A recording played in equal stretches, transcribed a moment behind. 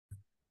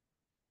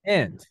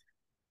And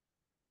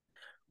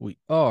we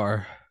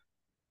are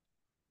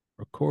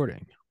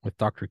recording with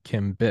Dr.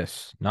 Kim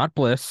Biss, not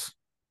Bliss,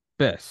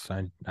 Biss.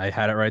 I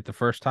had it right the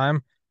first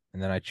time,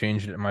 and then I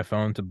changed it in my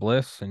phone to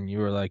Bliss, and you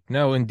were like,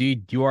 no,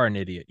 indeed, you are an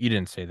idiot. You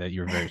didn't say that.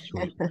 You're very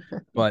sweet.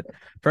 But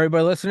for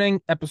everybody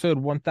listening, episode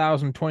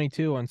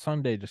 1022 on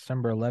Sunday,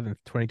 December 11th,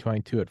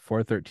 2022 at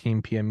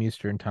 4:13 p.m.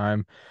 Eastern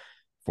Time,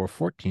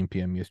 4:14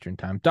 p.m. Eastern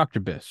Time. Dr.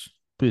 Biss,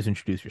 please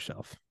introduce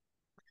yourself.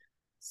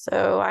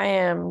 So I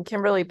am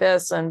Kimberly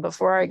Biss, and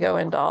before I go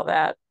into all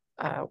that,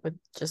 I would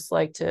just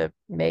like to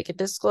make a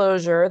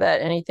disclosure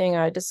that anything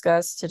I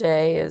discuss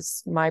today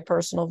is my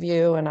personal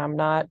view, and I'm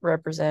not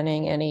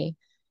representing any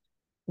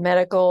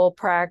medical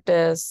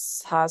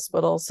practice,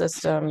 hospital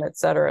system, et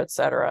cetera, et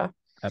cetera.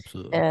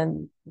 Absolutely.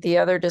 And the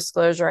other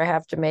disclosure I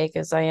have to make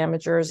is I am a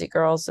Jersey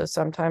girl, so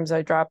sometimes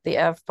I drop the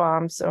F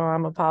bomb, so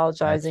I'm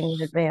apologizing in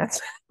That's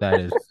advance. That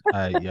is,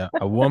 yeah,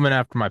 a woman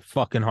after my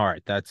fucking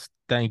heart.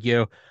 Thank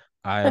you.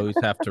 I always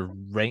have to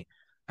rain.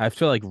 I have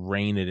to like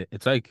rein it.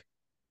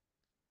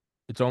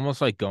 It's almost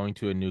like going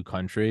to a new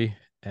country.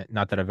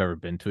 Not that I've ever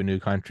been to a new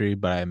country,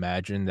 but I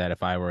imagine that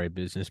if I were a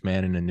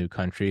businessman in a new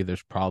country,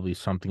 there's probably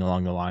something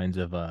along the lines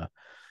of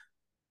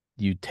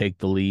you take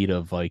the lead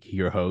of like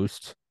your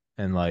host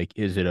and like,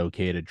 is it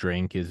okay to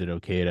drink? Is it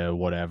okay to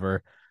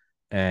whatever?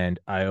 And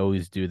I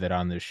always do that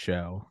on this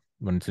show.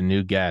 When it's a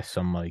new guest,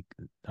 I'm like,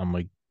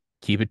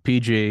 keep it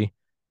PG,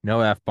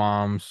 no F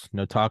bombs,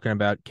 no talking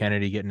about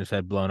Kennedy getting his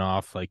head blown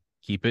off. Like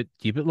keep it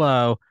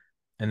low.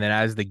 And then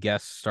as the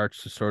guest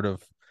starts to sort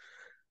of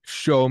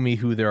show me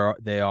who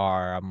they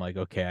are, I'm like,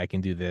 okay, I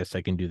can do this,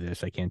 I can do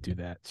this, I can't do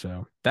that.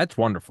 So that's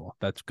wonderful.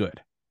 That's good.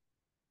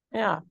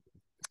 Yeah.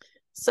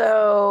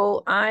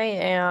 So I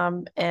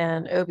am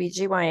an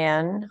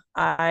OBGYN.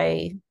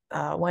 I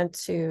went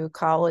to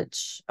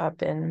college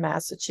up in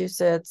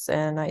Massachusetts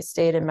and I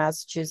stayed in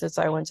Massachusetts.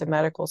 I went to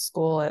medical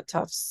school at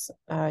Tufts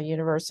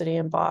University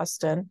in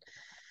Boston.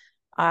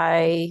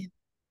 I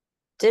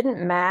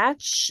didn't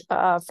match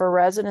for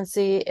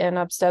residency in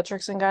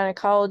obstetrics and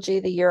gynecology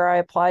the year I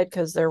applied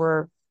because there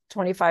were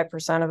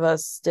 25% of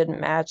us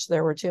didn't match.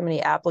 There were too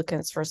many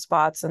applicants for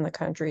spots in the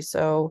country.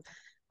 So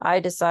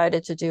I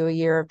decided to do a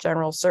year of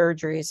general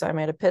surgery. So I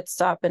made a pit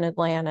stop in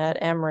Atlanta at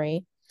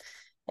Emory.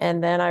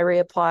 And then I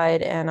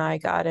reapplied and I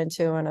got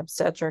into an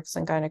obstetrics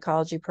and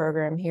gynecology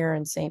program here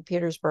in St.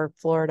 Petersburg,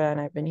 Florida. And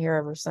I've been here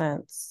ever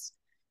since.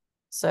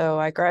 So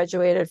I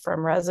graduated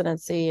from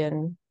residency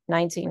in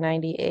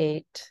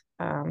 1998.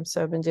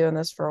 So I've been doing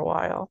this for a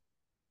while.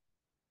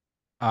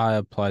 I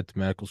applied to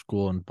medical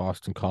school in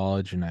Boston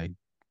College, and I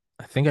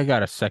think I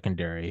got a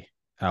secondary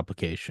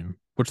application,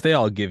 which they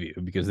all give you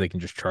because they can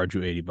just charge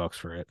you $80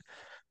 for it.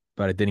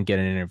 But I didn't get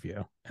an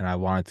interview, and I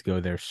wanted to go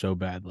there so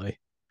badly,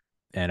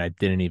 and I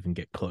didn't even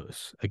get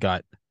close. I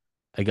got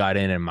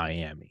in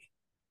Miami,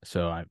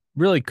 so I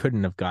really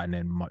couldn't have gotten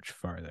in much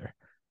farther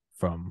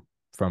from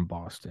from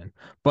Boston.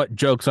 But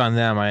jokes on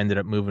them, I ended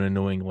up moving to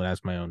New England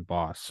as my own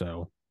boss,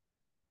 so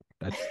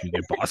that's what you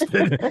get,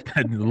 Boston.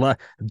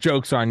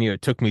 Jokes on you.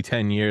 It took me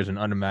 10 years and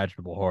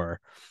unimaginable horror.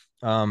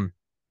 Um,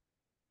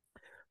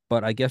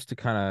 but I guess to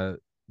kind of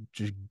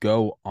just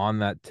go on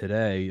that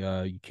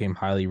today, you came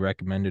highly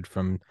recommended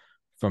from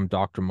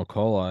Dr.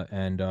 McCullough,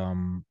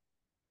 and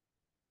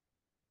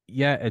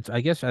yeah, it's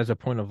I guess as a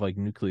point of like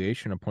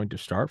nucleation, a point to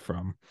start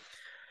from.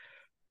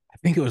 I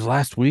think it was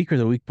last week or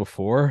the week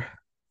before,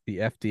 the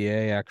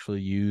FDA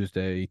actually used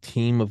a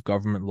team of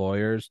government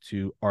lawyers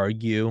to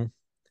argue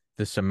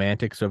the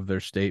semantics of their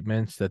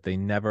statements that they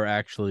never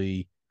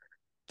actually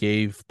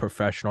gave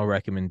professional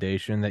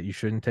recommendation that you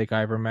shouldn't take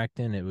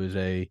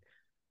ivermectin.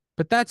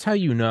 But that's how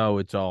you know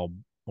it's all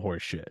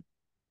horseshit,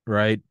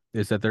 right?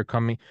 Is that they're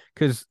coming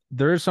because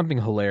there is something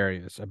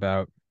hilarious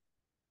about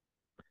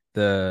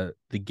the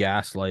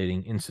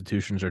gaslighting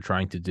institutions are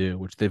trying to do,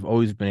 which they've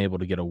always been able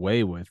to get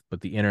away with,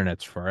 but the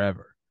internet's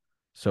forever.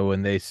 So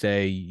when they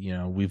say,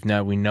 we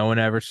no one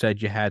ever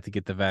said you had to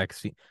get the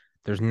vaccine.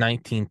 There's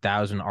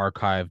 19,000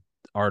 archived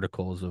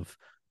articles of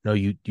no,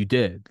 you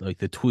did. Like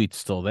the tweet's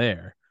still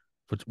there.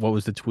 But what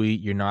was the tweet?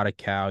 You're not a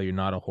cow, you're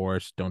not a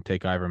horse, don't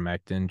take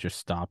ivermectin, just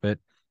stop it.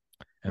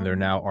 And they're Mhm.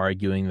 now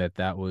arguing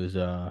that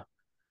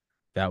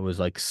was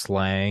like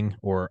slang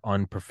or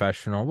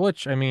unprofessional,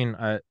 which I mean,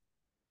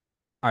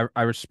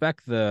 I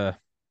respect their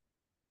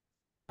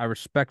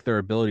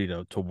ability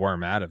to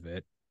worm out of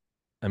it.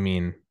 I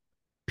mean,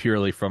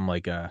 purely from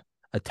like a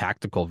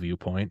tactical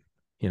viewpoint,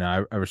 I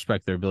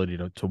respect their ability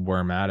to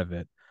worm out of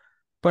it.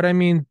 But I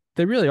mean,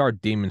 they really are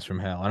demons from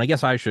hell. And I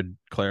guess I should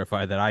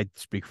clarify that I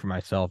speak for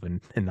myself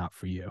and not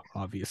for you,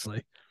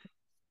 obviously.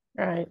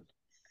 Right.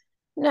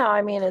 No,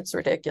 I mean, it's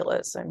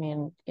ridiculous. I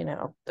mean,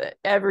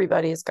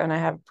 everybody's going to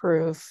have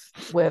proof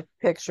with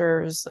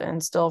pictures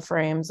and still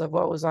frames of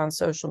what was on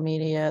social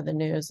media, the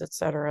news, et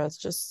cetera. It's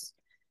just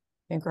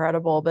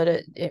incredible. But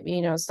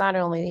it's not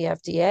only the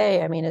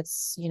FDA. I mean,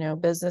 it's,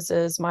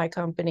 businesses. My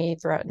company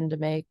threatened to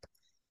make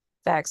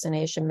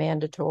vaccination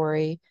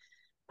mandatory.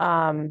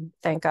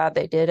 Thank God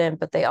they didn't,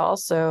 but they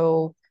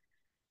also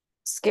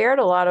scared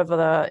a lot of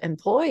the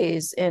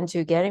employees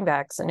into getting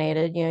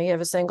vaccinated. You know, you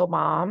have a single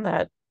mom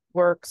that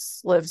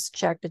works, lives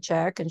check to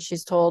check, and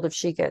she's told if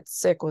she gets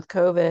sick with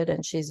COVID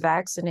and she's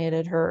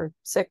vaccinated, her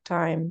sick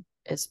time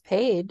is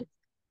paid.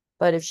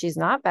 But if she's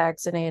not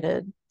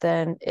vaccinated,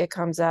 then it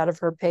comes out of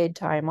her paid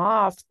time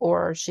off,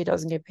 or she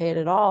doesn't get paid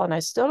at all. And I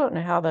still don't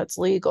know how that's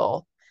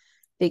legal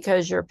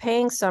because you're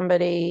paying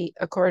somebody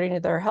according to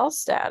their health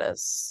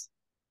status,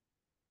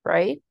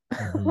 right?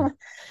 Hmm.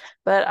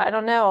 But I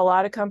don't know. A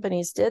lot of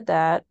companies did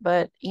that.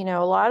 But, you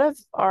know, a lot of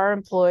our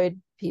employed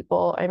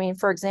people, I mean,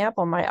 for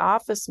example, my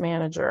office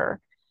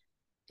manager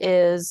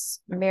is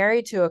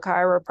married to a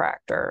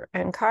chiropractor,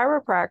 and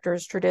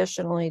chiropractors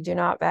traditionally do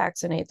not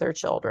vaccinate their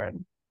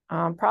children,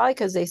 probably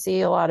because they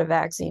see a lot of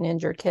vaccine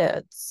injured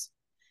kids.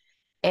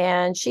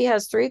 And she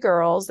has three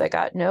girls that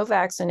got no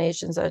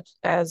vaccinations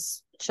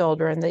as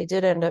children. They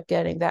did end up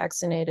getting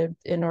vaccinated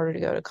in order to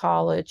go to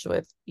college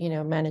with, you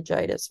know,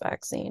 meningitis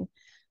vaccine,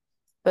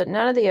 but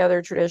none of the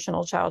other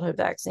traditional childhood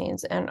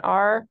vaccines. And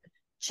our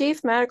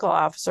chief medical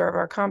officer of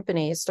our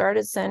company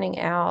started sending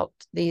out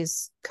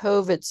these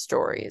COVID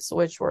stories,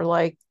 which were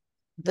like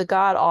the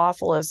god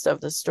awfulest of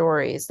the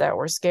stories that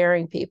were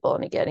scaring people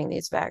into getting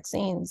these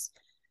vaccines.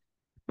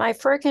 My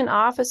freaking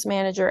office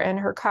manager and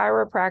her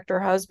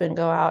chiropractor husband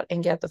go out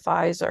and get the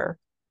Pfizer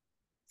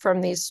from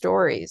these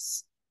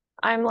stories.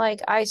 I'm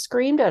like, I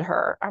screamed at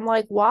her. I'm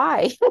like,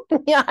 why?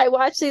 Yeah, I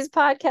watch these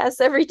podcasts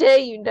every day.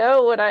 You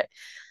know, when I,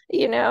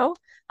 you know,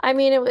 I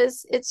mean,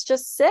 it's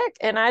just sick.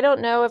 And I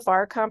don't know if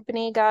our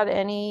company got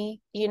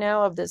any, you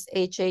know, of this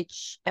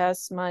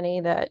HHS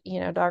money that, you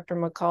know, Dr.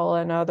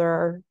 McCullough and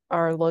other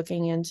are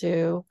looking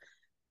into.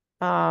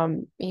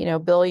 You know,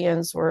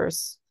 billions were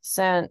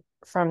sent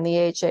from the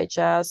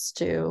HHS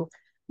to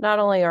not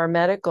only our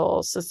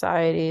medical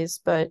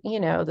societies, but, you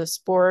know, the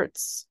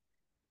sports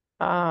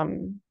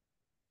um,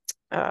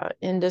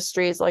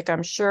 industries. Like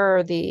I'm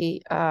sure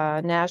the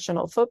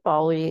National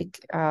Football League,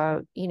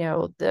 you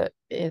know,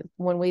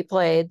 when we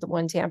played,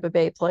 when Tampa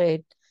Bay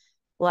played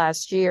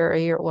last year,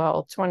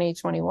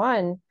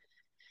 2021,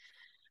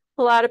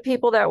 a lot of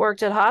people that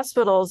worked at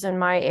hospitals in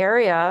my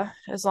area,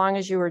 as long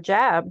as you were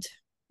jabbed,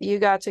 you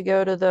got to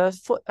go to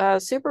the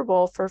Super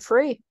Bowl for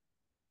free.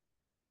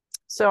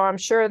 So I'm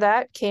sure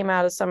that came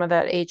out of some of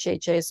that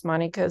HHS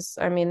money because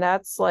I mean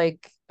that's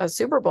like a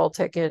Super Bowl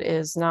ticket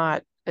is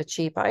not a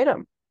cheap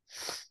item.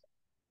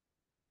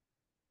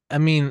 I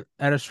mean,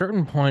 at a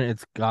certain point,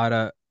 it's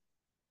gotta.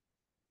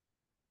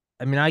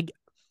 I mean,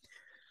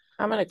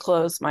 I'm gonna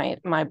close my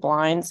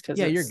blinds because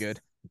yeah, you're good.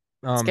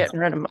 it's Um, getting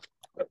rid of.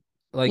 You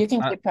like,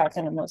 can keep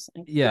talking. I'm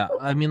listening. yeah,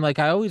 I mean, like,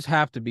 I always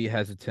have to be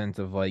hesitant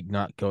of like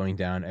not going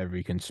down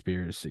every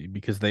conspiracy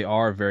because they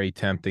are very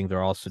tempting.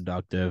 They're all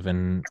seductive,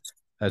 and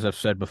as I've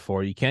said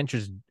before, you can't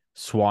just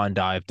swan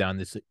dive down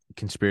this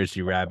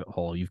conspiracy rabbit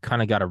hole. You've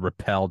kind of got to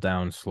rappel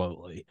down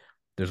slowly.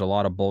 There's a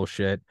lot of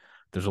bullshit.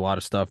 There's a lot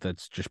of stuff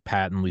that's just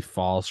patently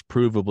false,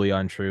 provably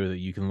untrue that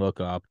you can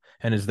look up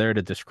and is there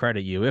to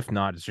discredit you. If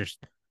not, it's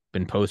just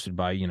been posted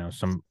by, you know,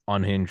 some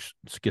unhinged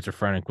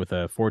schizophrenic with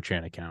a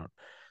 4chan account.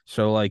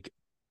 So like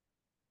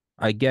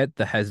I get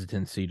the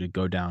hesitancy to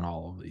go down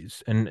all of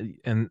these, and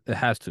it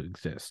has to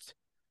exist.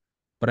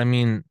 But I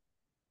mean,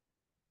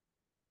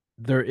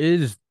 there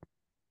is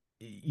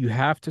you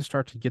have to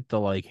start to get the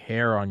like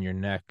hair on your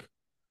neck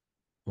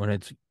when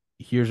it's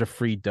here's a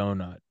free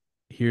donut.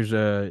 Here's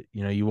a,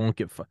 you know, you won't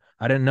get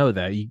I didn't know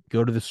that. You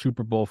go to the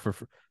Super Bowl for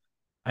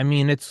I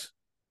mean, it's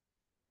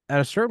at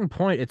a certain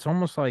point it's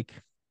almost like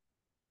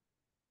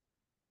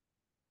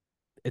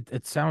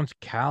it sounds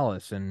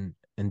callous and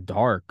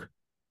dark.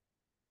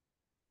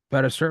 But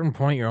at a certain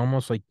point you're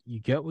almost like you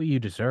get what you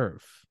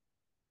deserve.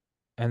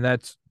 And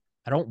that's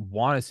I don't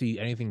want to see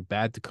anything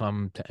bad to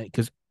come to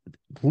because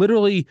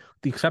literally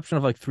the exception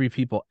of like three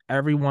people,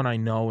 everyone I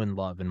know and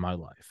love in my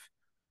life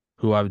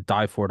who I would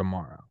die for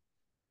tomorrow.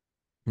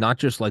 Not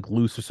just like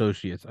loose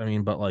associates. I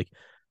mean, but like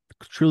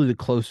truly the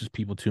closest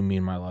people to me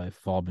in my life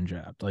have all been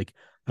jabbed. Like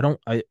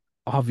I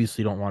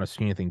obviously don't want to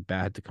see anything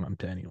bad to come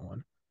to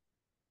anyone.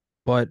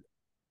 But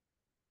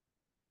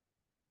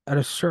at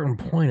a certain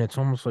point, it's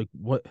almost like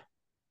what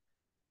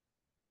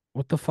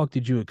the fuck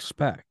did you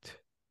expect?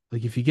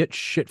 Like if you get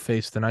shit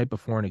faced the night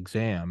before an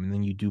exam and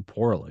then you do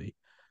poorly,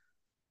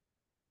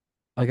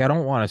 like I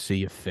don't want to see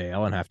you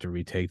fail and have to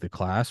retake the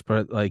class,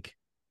 but like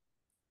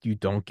you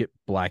don't get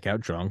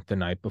blackout drunk the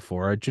night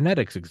before a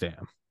genetics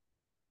exam.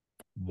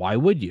 Why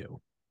would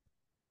you?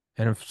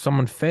 And if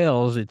someone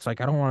fails, it's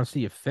like I don't want to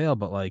see you fail,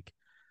 but like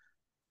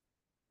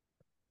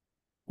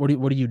what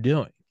are you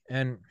doing?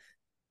 And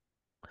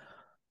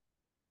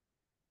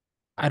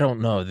I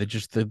don't know. They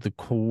just the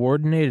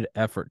coordinated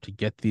effort to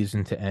get these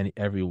into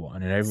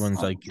everyone, and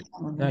everyone's like,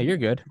 "No, you're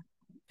good,"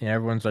 and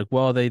everyone's like,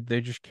 "Well, they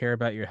just care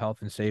about your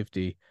health and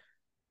safety."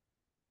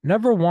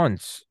 Never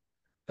once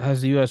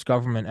has the U.S.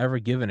 government ever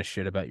given a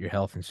shit about your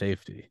health and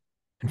safety.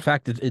 In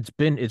fact, it's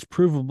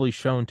provably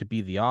shown to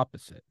be the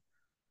opposite.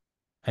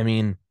 I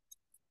mean,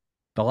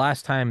 the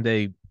last time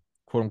they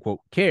quote unquote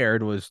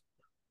cared was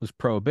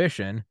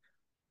prohibition,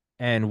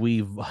 and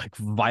we've like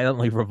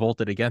violently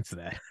revolted against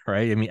that,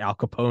 right? I mean, Al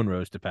Capone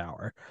rose to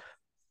power.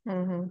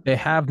 Hmm. They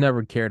have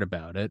never cared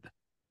about it.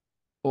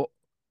 Well,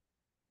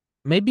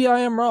 maybe I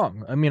am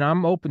wrong. I mean,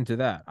 I'm open to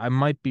that. I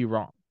might be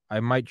wrong. I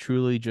might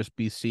truly just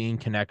be seeing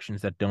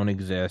connections that don't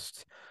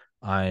exist.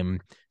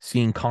 I'm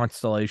seeing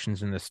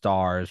constellations in the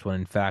stars when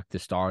in fact the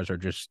stars are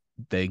just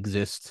they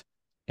exist,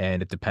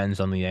 and it depends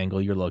on the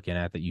angle you're looking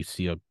at that you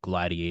see a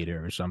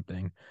gladiator or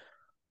something.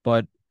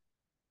 But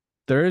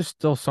there is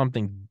still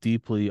something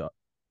deeply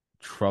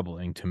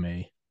troubling to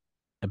me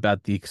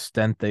about the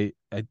extent they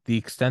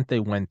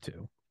went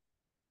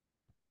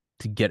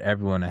to get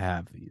everyone to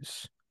have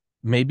these.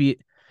 Maybe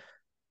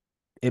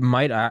it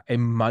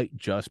might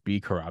just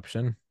be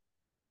corruption.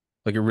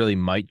 Like it really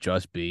might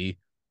just be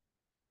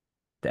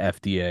the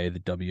FDA,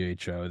 the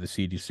WHO, the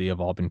CDC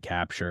have all been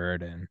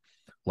captured, and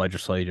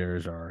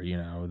legislators are,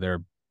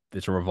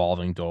 it's a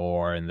revolving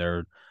door, and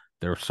they're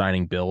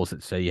signing bills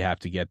that say you have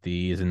to get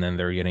these, and then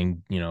they're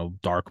getting,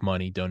 dark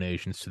money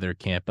donations to their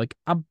camp. Like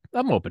I'm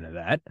open to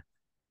that.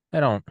 I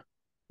don't.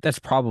 That's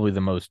probably the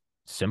most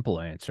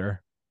simple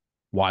answer.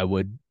 Why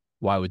would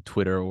why would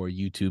Twitter or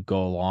YouTube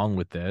go along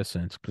with this?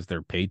 And it's because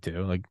they're paid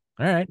to. Like,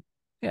 all right,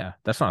 yeah,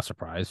 that's not a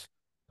surprise.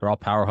 They're all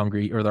power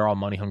hungry or they're all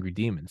money hungry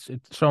demons.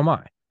 So am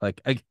I.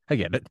 Like, I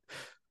get it,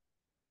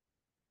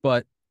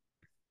 but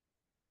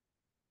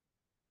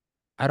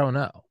I don't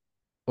know.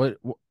 What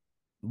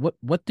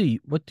what do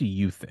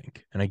you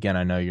think? And again,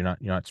 I know you're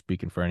not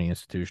speaking for any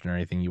institution or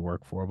anything you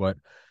work for, but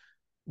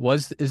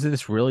was is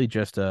this really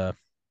just a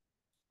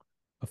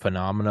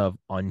phenomena of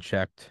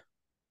unchecked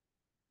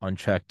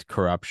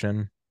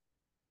corruption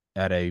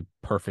at a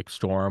perfect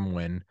storm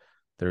when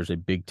there's a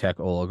big tech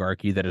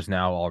oligarchy that is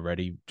now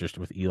already just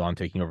with Elon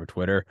taking over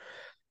Twitter,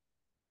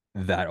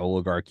 that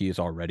oligarchy is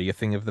already a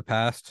thing of the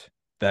past.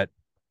 That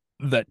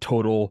that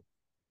total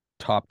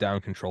top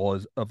down control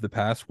is of the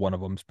past. One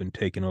of them's been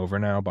taken over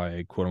now by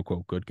a quote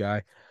unquote good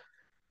guy.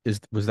 Is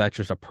was that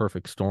just a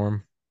perfect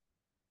storm?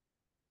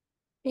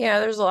 Yeah,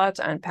 there's a lot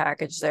to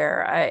unpackage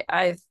there.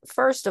 I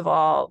first of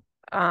all,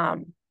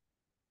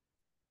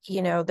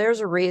 there's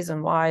a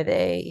reason why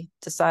they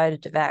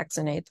decided to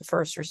vaccinate the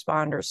first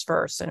responders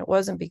first, and it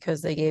wasn't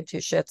because they gave two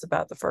shits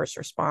about the first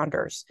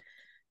responders.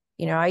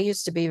 I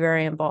used to be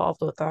very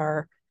involved with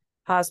our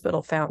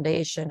hospital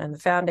foundation, and the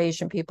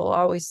foundation people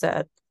always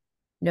said,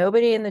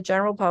 nobody in the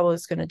general public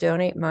is going to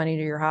donate money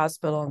to your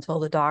hospital until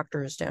the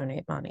doctors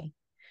donate money.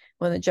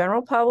 When the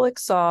general public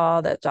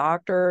saw that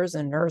doctors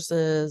and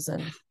nurses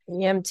and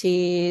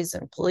EMTs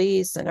and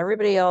police and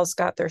everybody else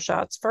got their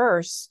shots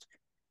first,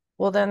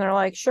 well, then they're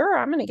like, sure,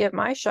 I'm going to get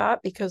my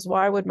shot because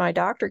why would my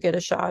doctor get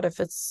a shot if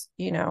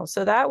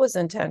so that was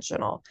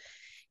intentional.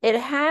 It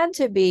had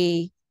to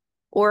be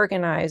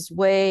organized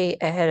way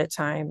ahead of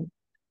time,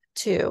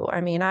 too.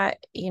 I mean,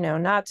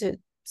 not to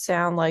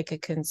sound like a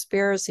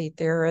conspiracy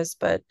theorist,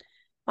 but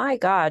my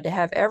God, to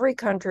have every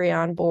country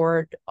on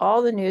board,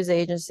 all the news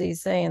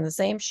agencies saying the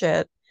same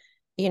shit,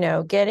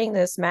 getting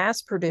this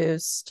mass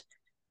produced,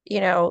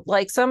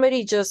 like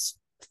somebody just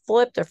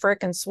flipped a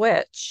frickin'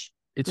 switch,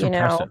 It's you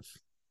know? impressive.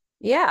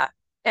 Yeah.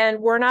 And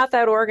we're not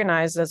that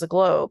organized as a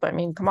globe. I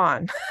mean, come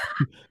on.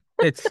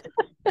 It's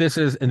this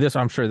is and this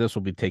I'm sure this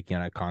will be taken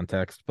out of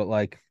context, but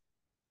like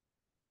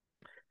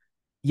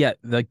yeah,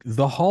 like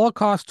the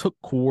Holocaust took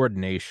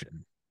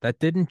coordination. That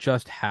didn't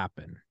just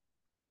happen.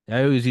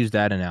 I always use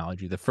that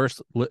analogy. The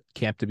first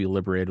camp to be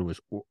liberated was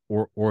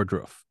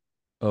Ordruf,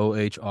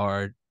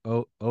 Ohrdruf,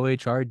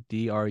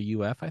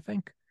 I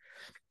think,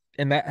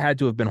 and that had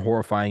to have been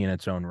horrifying in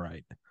its own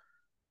right.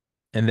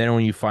 And then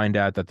when you find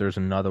out that there's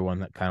another one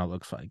that kind of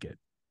looks like it,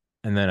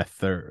 and then a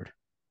third,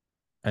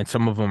 and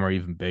some of them are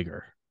even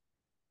bigger,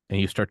 and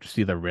you start to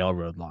see the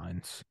railroad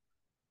lines,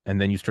 and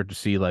then you start to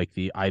see like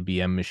the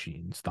IBM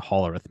machines, the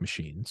Hollerith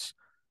machines,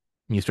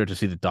 and you start to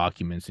see the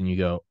documents, and you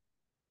go,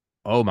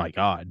 "Oh my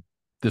God,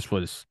 this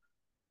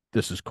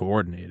is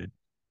coordinated."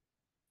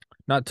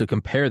 Not to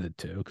compare the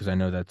two, because I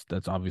know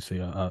that's obviously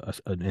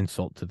an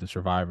insult to the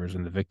survivors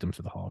and the victims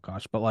of the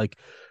Holocaust, but like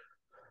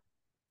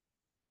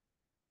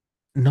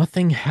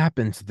nothing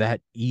happens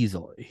that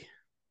easily.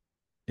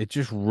 It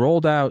just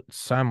rolled out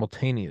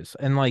simultaneous,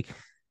 and like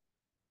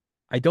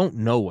I don't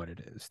know what it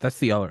is. That's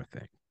the other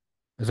thing.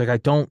 It's like I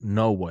don't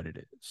know what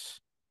it is.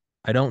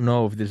 I don't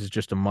know if this is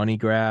just a money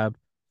grab.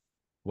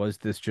 Was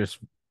this just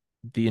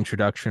the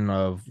introduction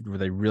of, were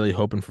they really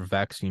hoping for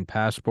vaccine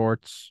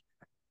passports?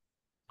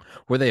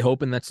 Were they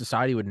hoping that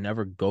society would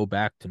never go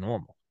back to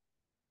normal?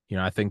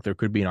 I think there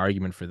could be an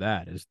argument for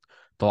that, is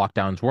the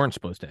lockdowns weren't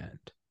supposed to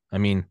end. I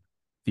mean,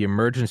 the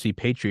Emergency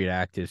Patriot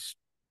Act is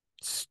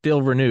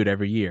still renewed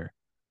every year.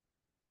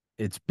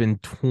 It's been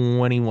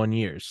 21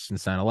 years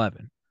since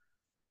 9/11.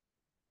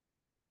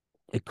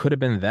 It could have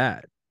been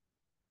that.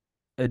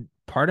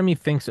 Part of me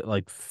thinks it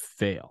like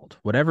failed,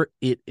 whatever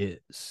it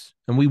is,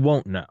 and we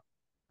won't know.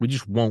 We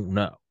just won't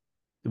know.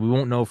 We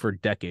won't know for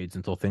decades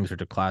until things are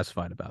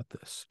declassified about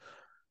this.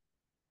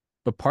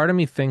 But part of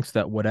me thinks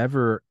that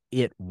whatever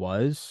it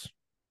was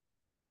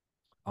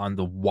On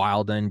the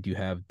wild end, you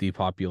have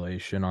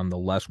depopulation. On the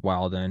less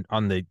wild end,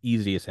 on the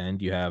easiest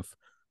end, you have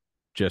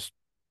just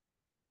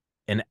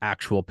an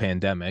actual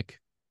pandemic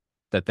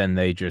that then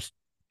they just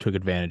took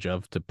advantage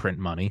of to print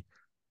money.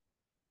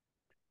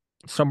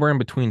 Somewhere in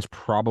between is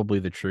probably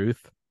the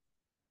truth.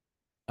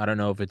 I don't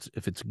know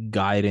if it's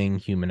guiding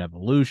human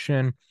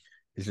evolution.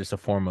 Is this a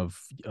form of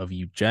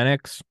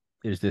eugenics?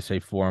 Is this a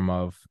form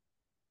of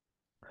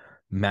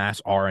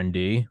mass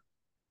R&D?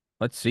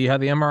 Let's see how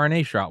the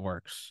mRNA shot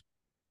works.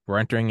 We're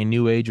entering a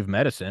new age of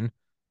medicine.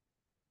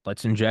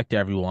 Let's inject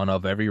everyone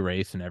of every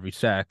race and every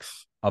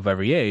sex of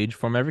every age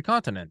from every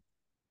continent,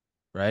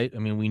 right? I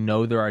mean, we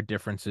know there are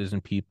differences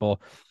in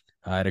people.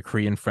 I had a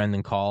Korean friend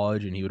in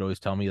college, and he would always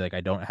tell me, like,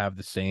 I don't have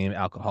the same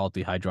alcohol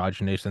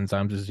dehydrogenase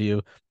enzymes as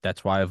you.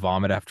 That's why I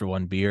vomit after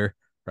one beer,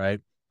 right?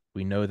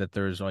 We know that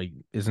there's like,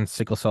 isn't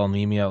sickle cell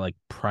anemia like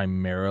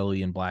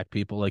primarily in black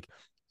people? Like,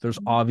 there's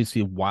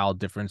obviously wild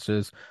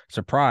differences.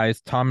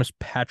 Surprise, Thomas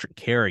Patrick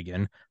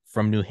Kerrigan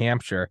from New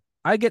Hampshire.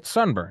 I get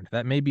sunburned.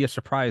 That may be a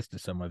surprise to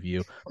some of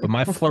you, but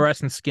my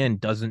fluorescent skin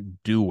doesn't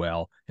do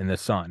well in the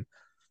sun.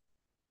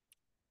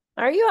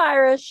 Are you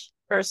Irish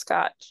or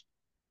Scotch?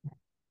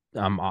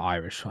 I'm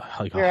Irish,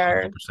 like You're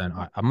Irish.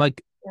 100%. I'm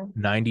like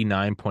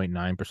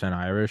 99.9%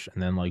 Irish,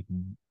 and then like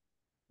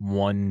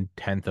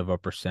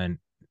 1/10%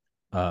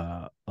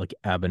 like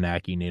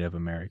Abenaki Native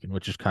American,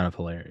 which is kind of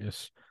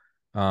hilarious.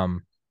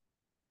 Um,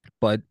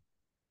 but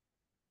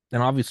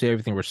then obviously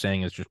everything we're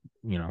saying is just,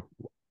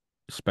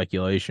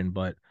 speculation.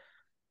 But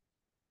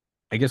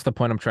I guess the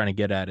point I'm trying to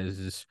get at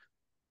is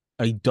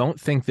I don't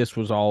think this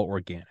was all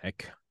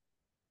organic.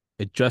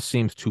 It just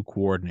seems too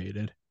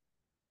coordinated.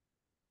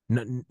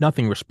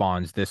 Nothing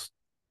responds this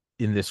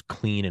in this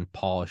clean and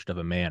polished of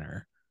a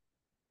manner.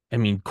 I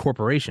mean,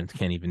 corporations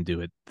can't even do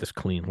it this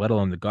clean, let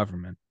alone the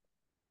government.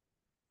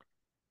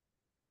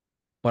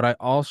 But I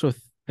also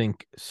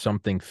think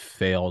something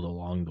failed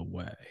along the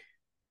way.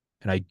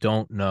 And I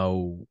don't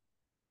know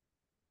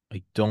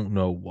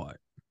what.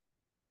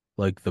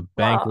 Like the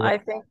bank Well, I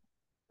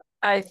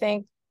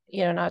think,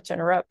 not to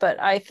interrupt,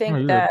 but I oh, think you're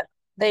good. that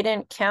they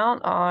didn't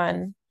count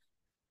on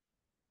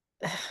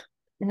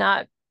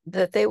not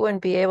that they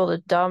wouldn't be able to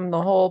dumb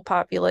the whole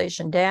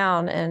population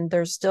down. And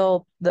there's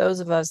still those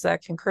of us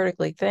that can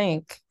critically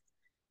think.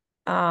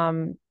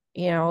 A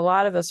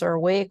lot of us are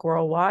awake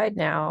worldwide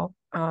now,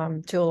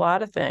 to a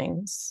lot of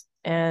things.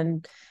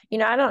 And,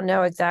 I don't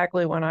know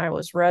exactly when I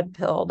was red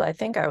pilled. I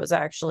think I was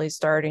actually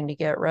starting to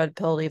get red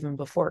pilled even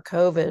before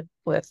COVID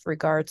with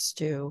regards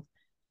to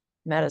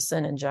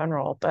medicine in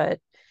general. But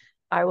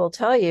I will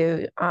tell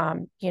you,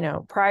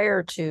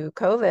 prior to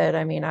COVID,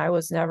 I mean, I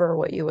was never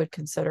what you would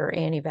consider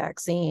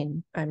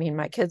anti-vaccine. I mean,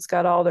 my kids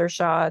got all their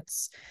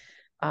shots.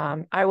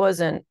 I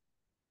wasn't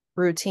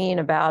routine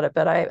about it,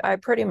 but I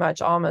pretty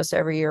much almost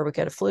every year would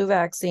get a flu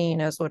vaccine,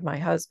 as would my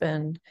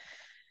husband.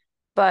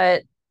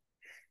 But,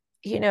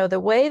 the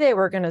way they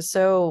were going to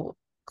so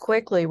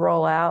quickly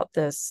roll out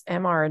this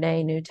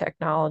mRNA new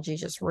technology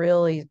just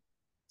really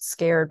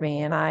scared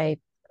me. And I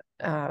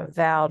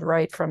vowed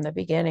right from the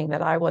beginning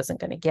that I wasn't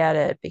going to get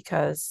it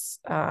because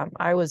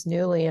I was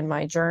newly in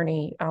my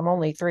journey. I'm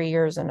only 3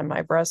 years into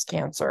my breast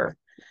cancer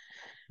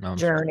No, I'm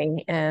sorry.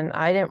 journey, and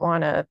I didn't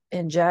want to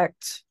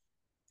inject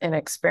an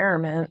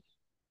experiment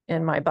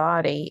in my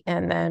body.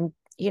 And then,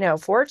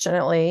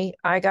 fortunately,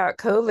 I got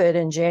COVID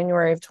in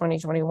January of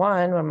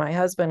 2021. When my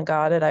husband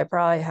got it, I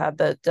probably had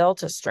the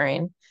Delta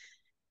strain.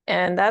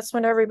 And that's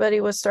when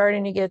everybody was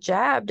starting to get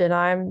jabbed. And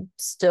I'm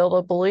still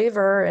a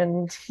believer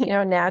in,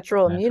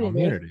 natural Natural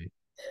immunity.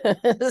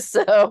 immunity.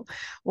 So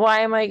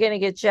why am I going to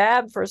get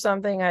jabbed for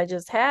something I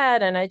just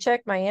had? And I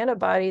checked my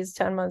antibodies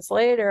 10 months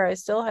later. I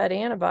still had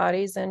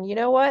antibodies. And you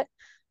know what?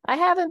 I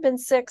haven't been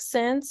sick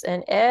since.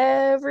 And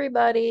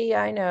everybody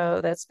I know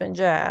that's been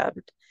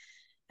jabbed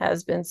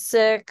has been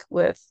sick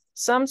with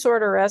some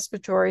sort of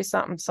respiratory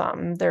something,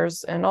 something.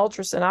 There's an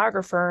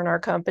ultrasonographer in our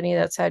company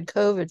that's had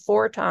COVID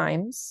 4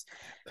 times.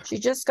 She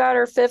just got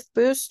her fifth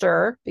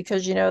booster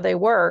because, they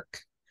work.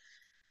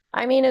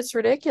 I mean, it's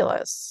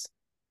ridiculous,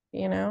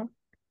 you know?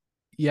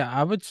 Yeah,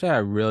 I would say I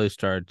really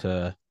started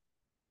to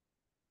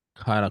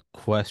kind of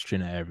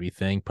question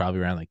everything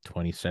probably around like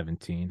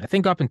 2017. I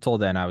think up until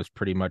then I was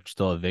pretty much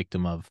still a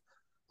victim of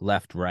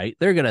left, right.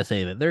 They're gonna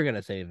save it. They're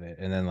gonna save it.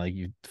 And then like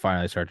you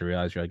finally start to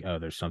realize you're like, oh,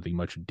 there's something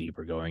much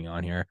deeper going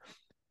on here.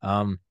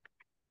 Um,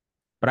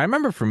 but I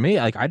remember for me,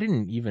 like I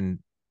didn't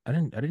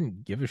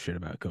give a shit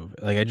about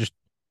COVID. Like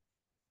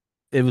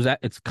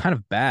it's kind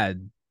of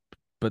bad,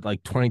 but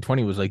like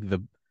 2020 was like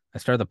I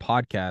started the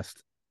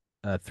podcast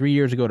 3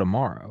 years ago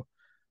tomorrow.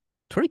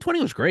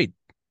 2020 was great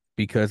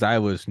because I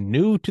was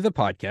new to the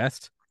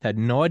podcast, had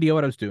no idea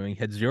what I was doing,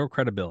 had zero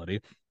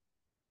credibility,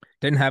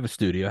 didn't have a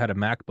studio, had a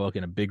MacBook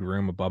in a big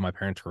room above my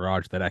parents'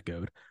 garage that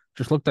echoed.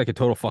 Just looked like a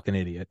total fucking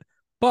idiot.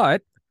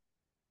 But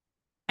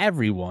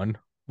everyone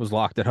was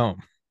locked at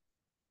home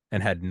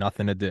and had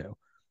nothing to do.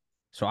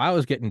 So I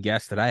was getting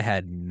guests that I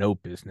had no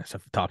business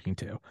of talking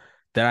to,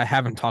 that I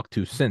haven't talked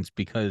to since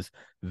because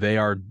they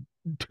are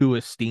too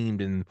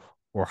esteemed and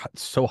or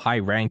so high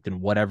ranked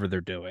in whatever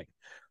they're doing.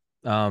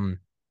 Um,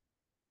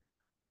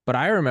 But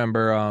I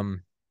remember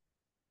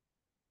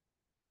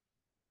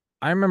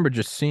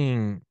just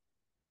seeing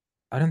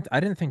I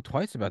didn't think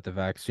twice about the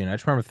vaccine. I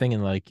just remember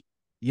thinking like,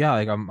 yeah,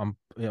 like I'm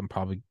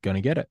probably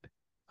gonna get it.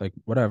 Like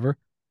whatever.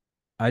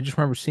 I just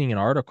remember seeing an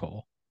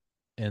article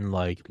in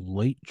like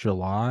late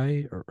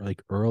July or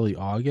like early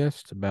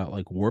August about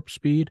like warp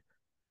speed,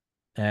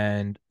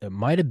 and it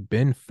might have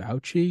been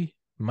Fauci, it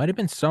might have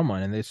been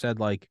someone, and they said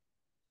like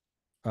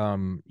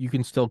you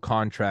can still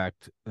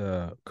contract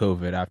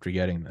COVID after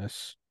getting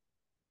this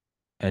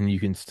and you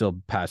can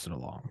still pass it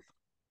along.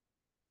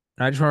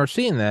 And I just remember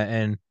seeing that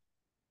and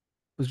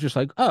was just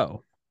like,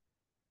 oh,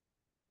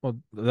 well,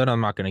 then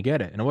I'm not going to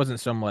get it. And it wasn't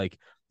some like,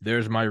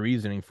 there's my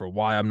reasoning for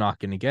why I'm not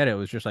going to get it. It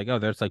was just like, oh,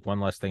 there's like one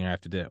less thing I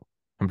have to do.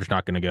 I'm just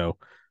not going to go.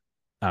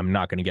 I'm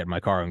not going to get in my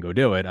car and go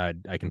do it. I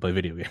can play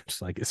video games.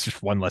 Like it's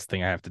just one less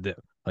thing I have to do.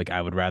 Like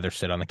I would rather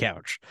sit on the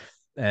couch,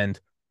 and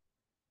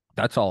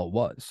that's all it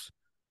was.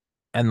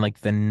 And like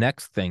the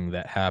next thing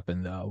that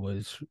happened though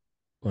was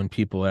when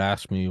people would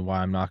ask me why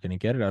I'm not going to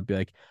get it, I'd be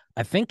like,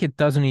 I think it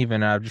doesn't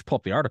even. I'd just pull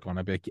up the article and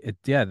I'd be like,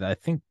 yeah, I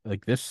think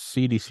like this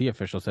CDC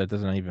official said it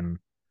doesn't even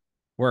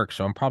work,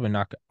 so I'm probably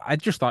not. I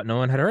just thought no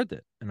one had heard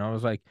it, and I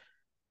was like,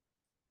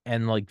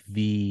 and like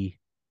the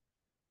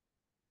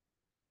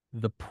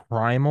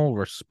primal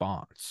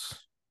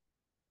response,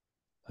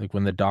 like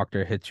when the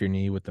doctor hits your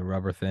knee with the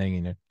rubber thing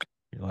and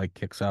your leg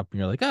kicks up, and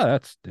you're like, oh,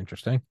 that's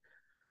interesting.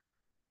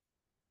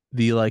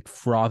 The like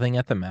frothing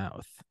at the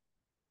mouth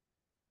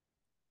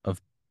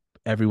of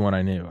everyone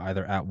I knew,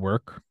 either at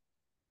work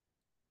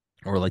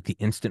or like the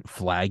instant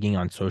flagging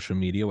on social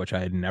media, which I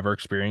had never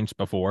experienced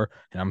before.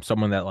 And I'm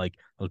someone that like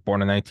I was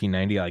born in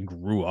 1990. I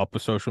grew up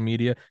with social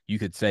media. You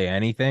could say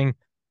anything.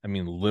 I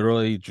mean,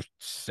 literally just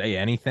say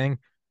anything.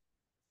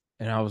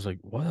 And I was like,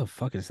 what the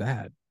fuck is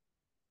that?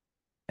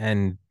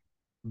 And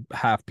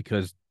half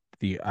because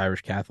the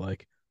Irish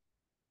Catholic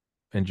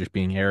and just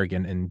being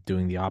arrogant and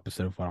doing the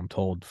opposite of what I'm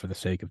told for the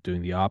sake of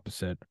doing the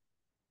opposite.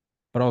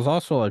 But I was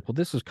also like, well,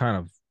 this is kind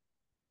of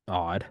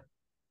odd.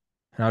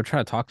 And I would try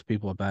to talk to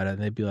people about it, and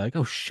they'd be like,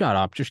 "Oh, shut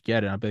up, just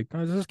get it." And I'd be like,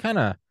 "No, this is kind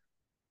of,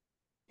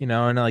 you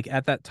know." And like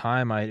at that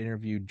time, I had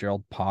interviewed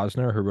Gerald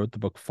Posner, who wrote the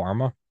book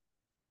Pharma,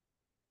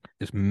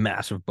 this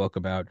massive book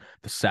about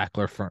the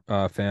Sackler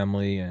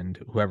family and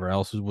whoever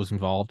else was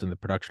involved in the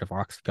production of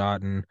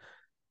OxyContin,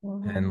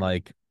 and Mhm.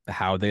 like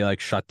how they like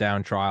shut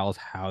down trials,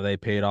 how they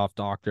paid off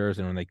doctors,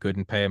 and when they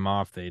couldn't pay them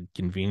off, they'd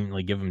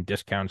conveniently give them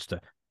discounts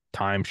to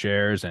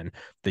timeshares, and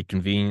they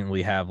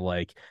conveniently have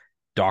like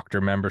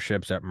doctor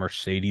memberships at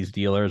Mercedes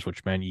dealers,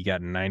 which meant you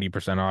got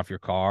 90% off your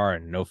car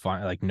and no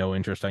fine, like no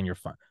interest on your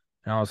fine.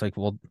 And I was like,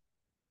 well,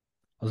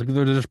 I was like,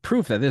 there's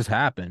proof that this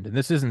happened, and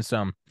this isn't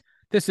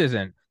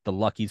the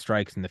Lucky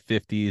Strikes in the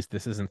 50s.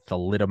 This isn't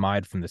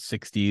thalidomide from the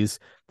 60s.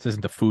 This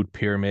isn't the food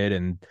pyramid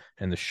and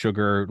the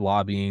sugar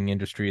lobbying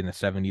industry in the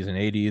 70s and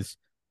 80s.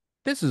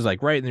 This is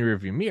like right in the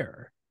rearview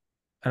mirror.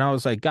 And I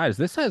was like, guys,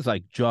 this has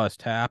like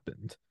just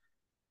happened.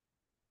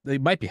 They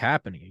might be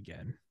happening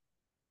again.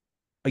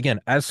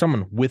 Again, as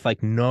someone with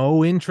like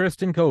no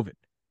interest in COVID,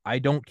 I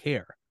don't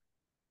care.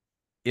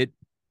 It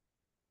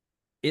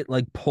it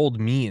like pulled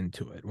me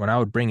into it when I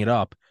would bring it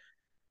up,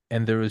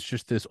 and there was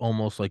just this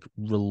almost like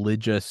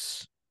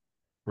religious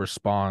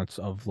response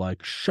of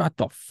like, shut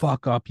the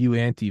fuck up, you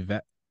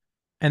anti-vet.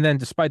 And then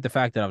despite the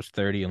fact that I was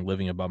 30 and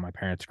living above my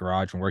parents'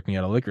 garage and working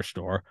at a liquor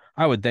store,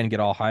 I would then get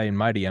all high and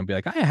mighty and be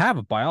like, I have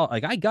a bio,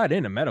 like I got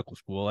into medical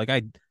school. Like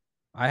I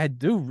had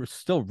do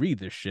still read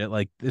this shit.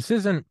 Like this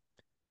isn't,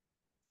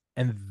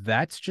 and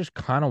that's just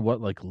kind of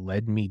what like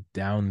led me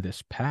down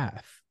this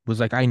path. Was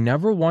like I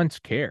never once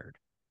cared.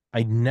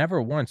 I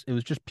never once, it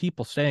was just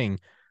people saying,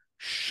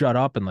 shut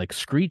up and like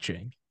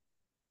screeching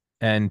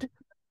and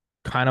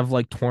kind of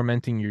like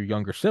tormenting your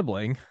younger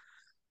sibling.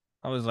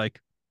 I was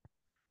like,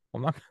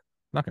 well, I'm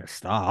not gonna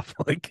stop.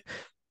 Like,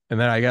 and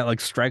then I got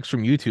like strikes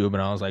from YouTube,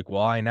 and I was like,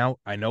 well, I know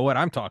what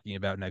I'm talking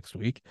about next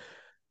week.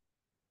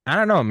 I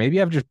don't know.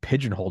 Maybe I've just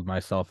pigeonholed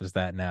myself as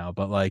that now,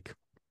 but like,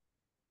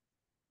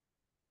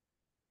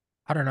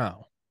 I don't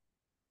know.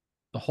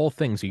 The whole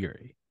thing's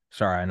eerie.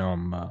 Sorry, I know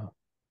I'm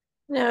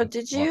No,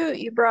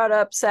 you brought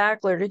up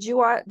Sackler. Did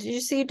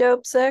you see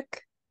Dope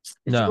Sick?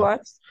 Did you no,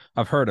 watch?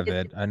 I've heard of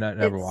It, it. I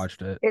never it's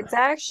watched it. it's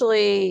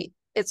actually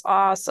it's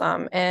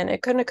awesome, and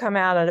it couldn't have come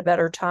out at a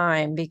better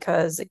time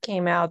because it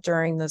came out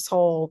during this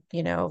whole,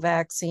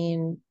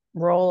 vaccine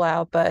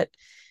rollout. But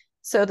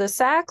so the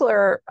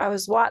Sackler,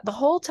 the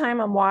whole time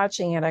I'm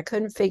watching it, I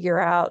couldn't figure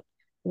out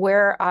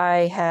where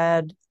I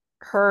had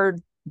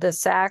heard the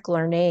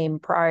Sackler name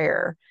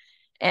prior.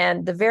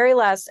 And the very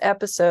last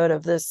episode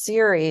of this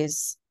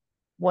series,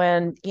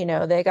 when,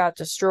 they got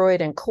destroyed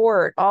in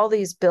court, all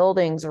these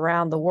buildings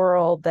around the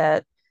world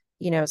that,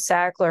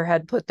 Sackler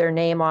had put their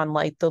name on,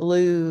 like the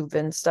Louvre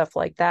and stuff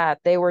like that,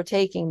 they were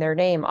taking their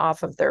name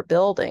off of their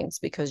buildings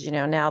because,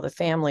 now the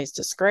family's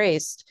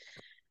disgraced.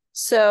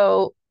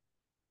 So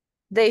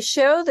they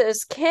show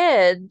this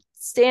kid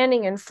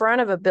standing in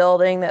front of a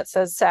building that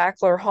says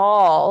Sackler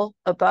Hall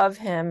above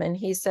him. And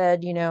he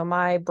said,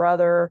 my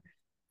brother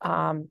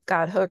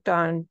got hooked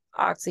on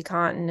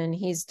OxyContin and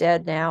he's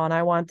dead now, and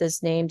I want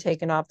this name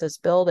taken off this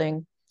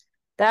building.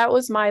 That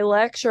was my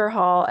lecture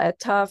hall at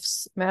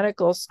Tufts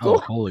Medical Oh, School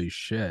holy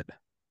shit.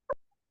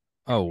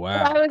 Oh,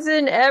 that I wow. was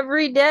in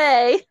every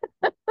day.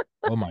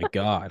 Oh my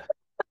God.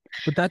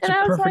 But that's And a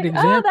I was perfect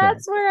like, oh, example.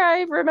 that's where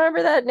I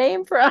remember that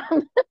name from.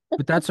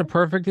 But that's a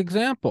perfect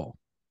example.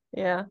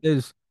 Yeah.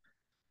 Is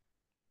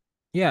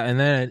yeah,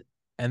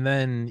 and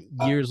then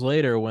years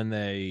later when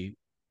they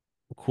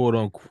quote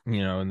unquote,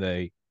 and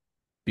they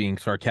being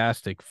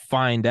sarcastic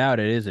find out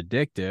it is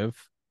addictive.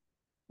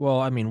 Well,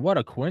 I mean, what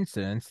a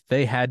coincidence.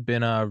 They had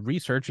been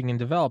researching and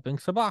developing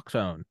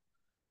Suboxone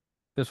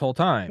this whole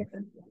time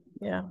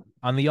Yeah.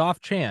 on the off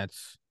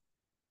chance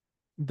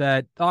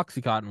that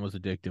Oxycontin was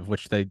addictive,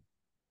 which they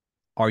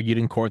argued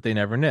in court they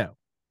never knew.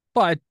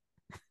 But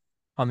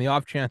on the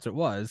off chance it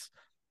was,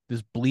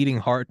 this bleeding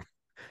heart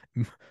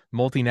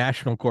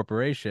multinational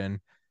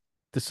corporation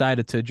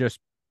decided to just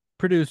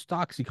produce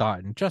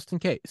Oxycontin just in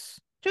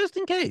case. Just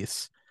in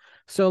case.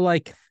 So,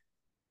 like,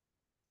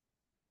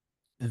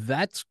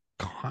 that's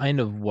kind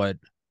of what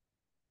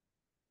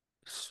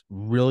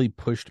really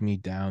pushed me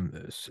down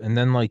this. And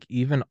then, like,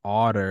 even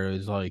odder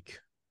is like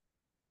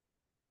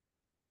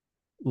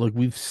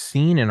we've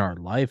seen in our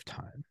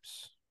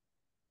lifetimes,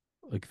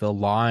 like the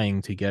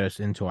lying to get us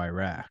into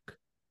Iraq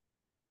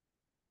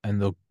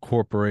and the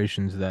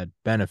corporations that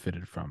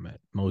benefited from it,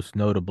 most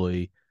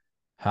notably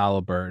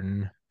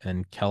Halliburton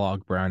and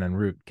Kellogg Brown and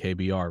Root,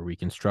 KBR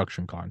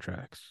reconstruction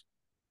contracts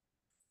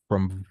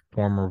from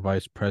former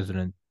Vice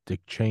President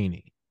Dick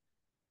Cheney.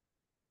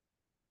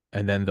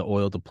 And then the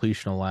oil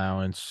depletion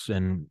allowance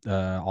and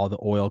all the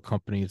oil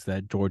companies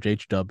that George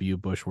H.W.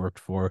 Bush worked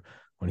for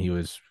when he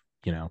was,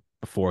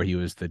 before he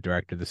was the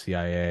director of the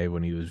CIA,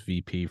 when he was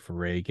VP for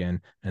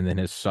Reagan, and then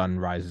his son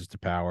rises to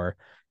power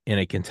in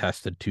a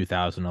contested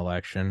 2000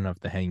 election of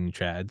the hanging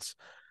chads.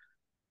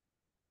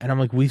 And I'm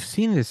like, we've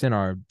seen this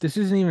this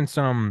isn't even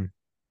some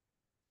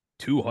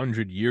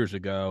 200 years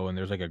ago, and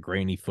there's like a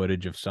grainy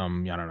footage of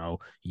some, I don't know,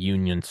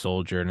 Union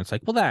soldier. And it's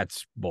like, well,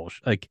 that's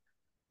bullshit. Like,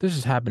 this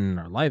has happened in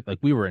our life. Like,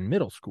 we were in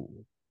middle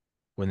school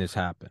when this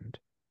happened.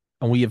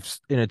 And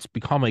it's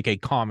become like a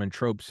common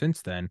trope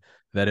since then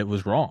that it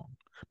was wrong.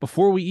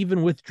 Before we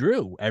even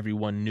withdrew,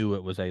 everyone knew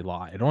it was a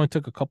lie. It only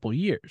took a couple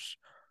years.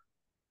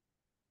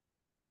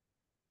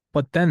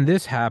 But then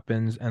this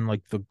happens, and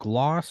like the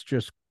gloss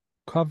just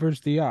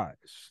covers the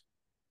eyes.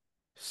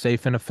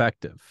 Safe and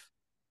effective.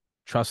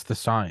 Trust the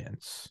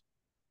science.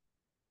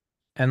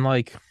 And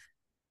like,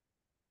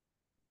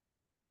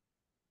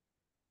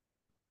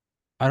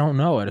 I don't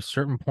know. At a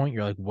certain point,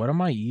 you're like, what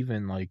am I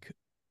even like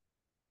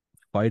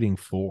fighting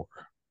for?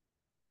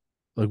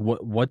 Like,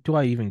 what do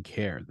I even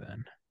care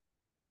then?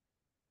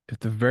 If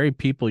the very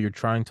people you're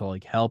trying to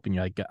like help and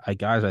you're like,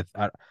 guys,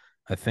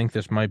 I think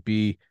this might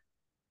be,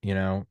 you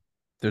know,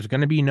 there's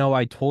going to be no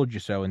I told you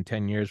so in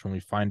 10 years when we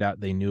find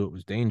out they knew it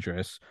was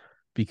dangerous,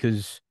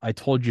 because I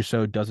told you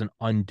so doesn't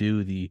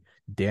undo the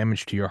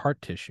damage to your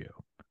heart tissue.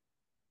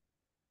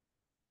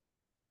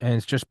 And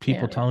it's just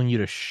people Yeah. telling you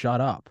to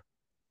shut up.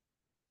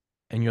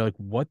 And you're like,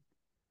 what?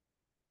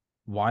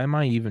 Why am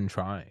I even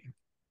trying?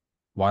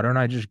 Why don't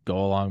I just go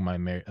along my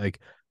like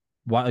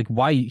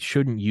why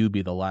shouldn't you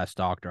be the last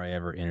doctor I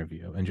ever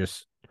interview and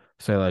just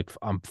say like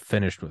I'm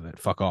finished with it.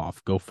 Fuck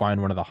off. Go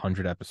find one of the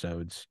 100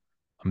 episodes.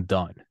 I'm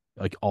done.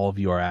 Like all of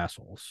you are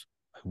assholes.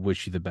 I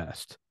wish you the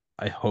best.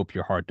 I hope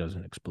your heart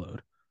doesn't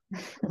explode.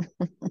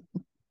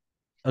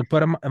 Like,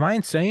 but am I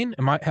insane?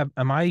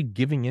 Am I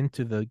giving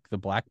into the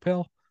black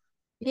pill?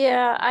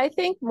 Yeah, I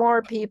think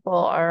more people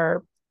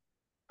are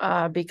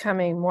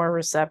becoming more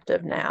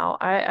receptive now.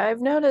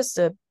 I've noticed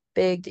a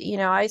big,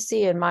 I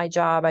see in my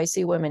job, I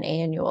see women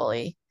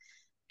annually,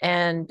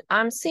 and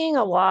I'm seeing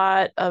a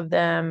lot of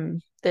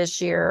them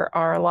this year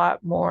are a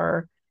lot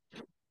more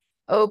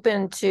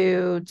open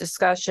to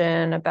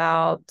discussion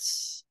about,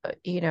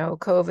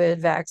 COVID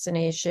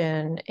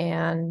vaccination.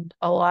 And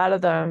a lot of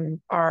them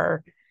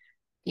are,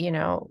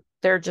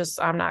 they're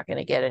just, I'm not going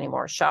to get any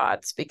more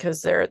shots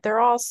because they're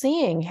all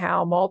seeing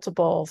how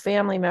multiple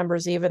family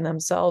members, even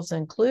themselves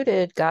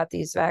included, got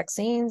these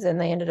vaccines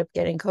and they ended up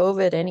getting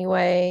COVID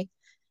anyway.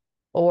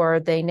 Or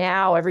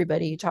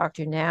everybody you talk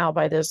to now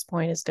by this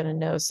point is going to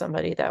know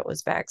somebody that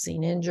was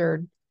vaccine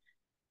injured.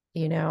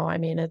 I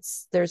mean,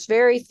 there's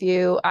very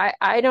few.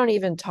 I don't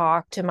even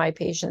talk to my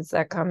patients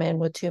that come in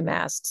with two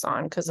masks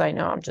on because I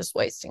know I'm just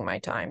wasting my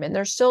time. And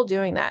they're still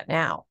doing that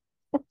now,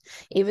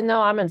 even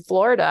though I'm in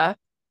Florida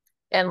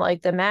and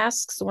like the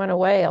masks went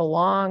away a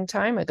long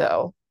time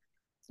ago.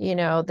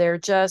 They're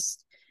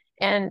just,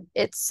 and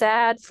it's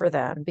sad for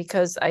them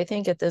because I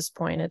think at this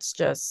point it's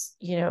just,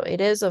 it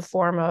is a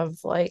form of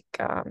like,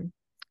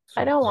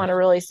 I don't want to Psychosis.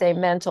 really say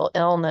mental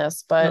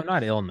illness, No, but,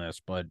 not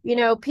illness, but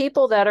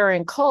people that are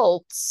in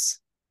cults,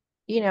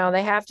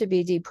 they have to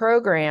be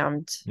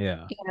deprogrammed.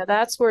 yeah.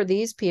 That's where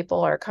these people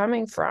are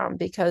coming from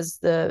because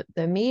the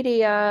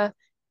media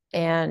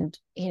and,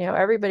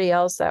 everybody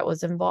else that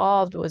was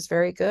involved was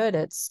very good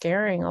at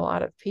scaring a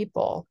lot of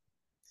people.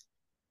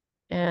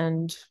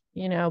 And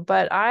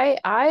But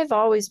I've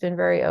always been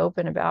very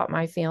open about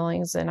my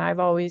feelings, and I've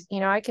always,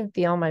 I can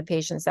feel my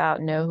patients out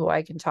and know who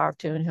I can talk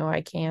to and who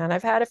I can.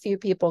 I've had a few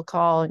people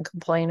call and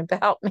complain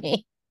about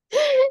me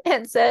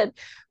and said,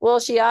 well,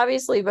 she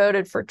obviously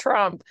voted for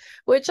Trump,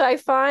 which I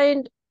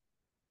find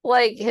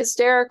like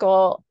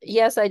hysterical.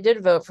 Yes, I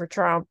did vote for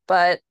Trump,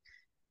 but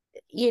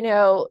you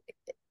know,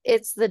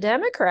 it's the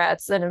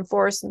Democrats that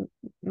enforce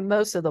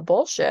most of the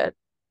bullshit.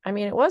 I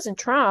mean, it wasn't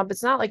Trump.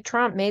 It's not like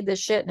Trump made this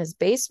shit in his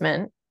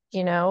basement.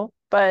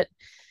 But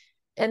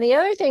and the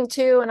other thing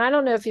too, and I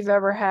don't know if you've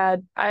ever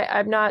had,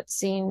 I've not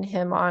seen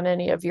him on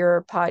any of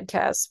your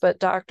podcasts, but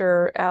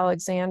Dr.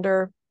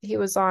 Alexander, he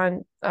was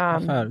on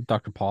I've had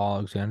Dr. Paul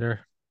Alexander.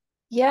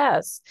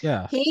 yes.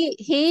 Yeah.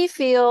 He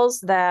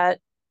feels that,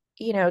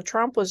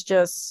 Trump was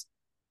just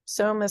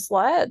so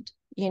misled,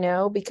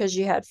 because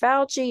you had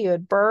Fauci, you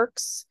had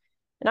Birx.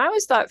 And I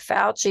always thought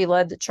Fauci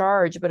led the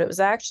charge, but it was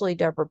actually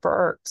Deborah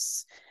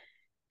Birx.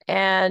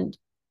 And,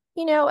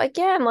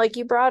 again, like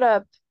you brought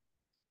up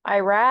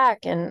Iraq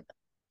and,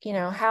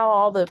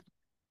 how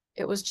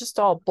it was just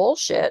all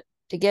bullshit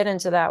to get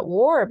into that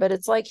war. But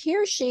it's like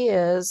here she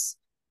is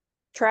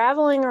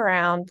traveling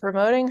around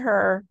promoting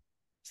her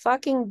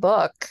fucking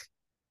book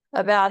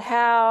about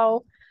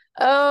how,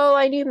 oh,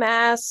 I knew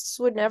masks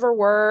would never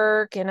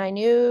work and I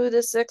knew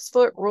the 6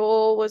 foot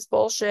rule was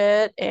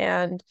bullshit.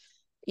 And,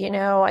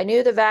 I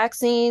knew the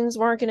vaccines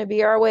weren't going to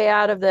be our way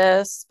out of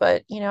this,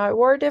 but, I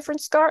wore a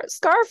different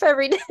scarf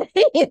every day.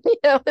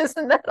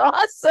 Isn't that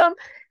awesome?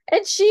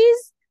 And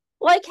she's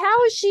like,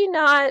 how is she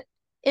not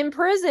in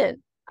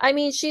prison? I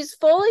mean, she's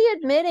fully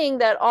admitting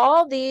that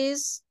all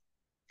these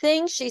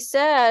things she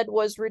said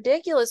was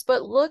ridiculous,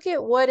 but look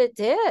at what it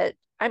did.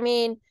 I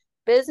mean,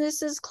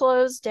 businesses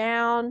closed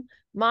down,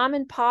 mom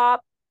and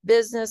pop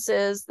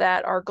businesses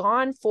that are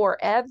gone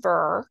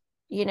forever,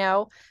 you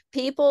know,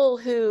 people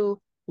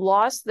who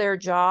lost their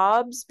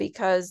jobs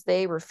because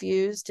they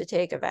refused to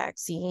take a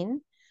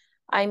vaccine.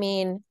 I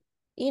mean,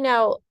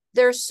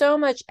 there's so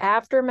much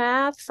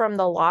aftermath from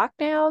the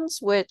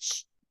lockdowns,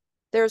 which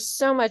there's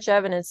so much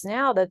evidence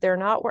now that they're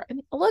not. I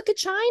mean, look at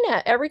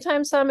China. Every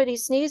time somebody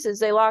sneezes,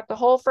 they lock the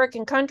whole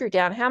freaking country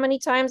down. How many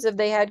times have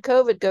they had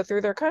COVID go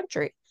through their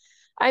country?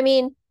 I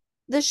mean,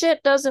 the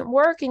shit doesn't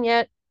work, and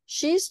yet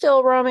she's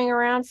still roaming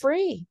around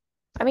free.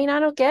 I mean, I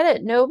don't get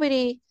it.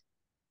 Nobody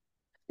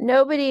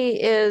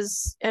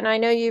is, and I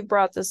know you've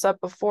brought this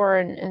up before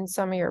in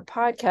some of your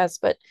podcasts,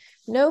 but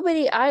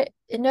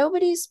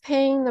nobody's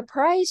paying the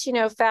price.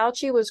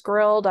 Fauci was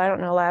grilled, I don't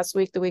know, last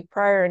week, the week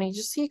prior, and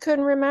he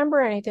couldn't remember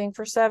anything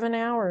for 7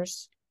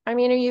 hours. I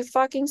mean, are you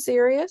fucking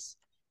serious?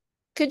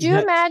 Could you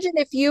Yeah. imagine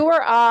if you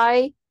or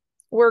I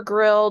were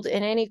grilled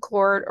in any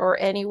court or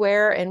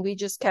anywhere and we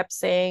just kept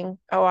saying,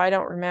 oh, I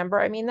don't remember?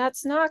 I mean,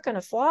 that's not going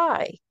to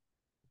fly.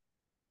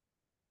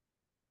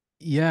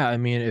 Yeah, I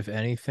mean, if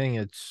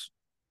anything,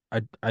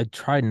 I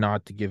try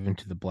not to give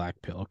into the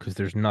black pill because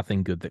there's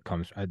nothing good that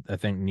comes. I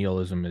think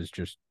nihilism is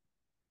just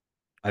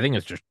I think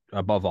it's just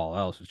above all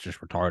else, it's just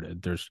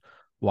retarded.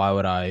 Why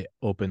would I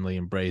openly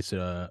embrace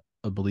a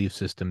belief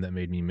system that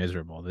made me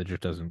miserable? That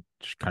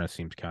just kind of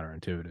seems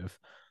counterintuitive.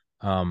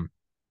 Um,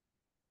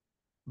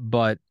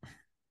 but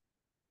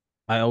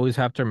I always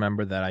have to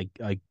remember that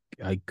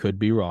I could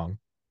be wrong.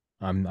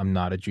 I'm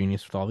not a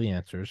genius with all the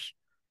answers.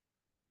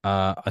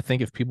 I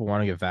think if people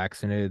want to get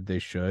vaccinated, they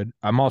should.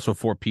 I'm also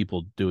for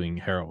people doing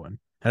heroin.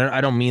 And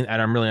I don't mean,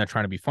 and I'm really not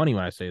trying to be funny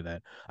when I say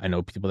that. I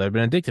know people that have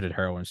been addicted to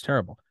heroin. It's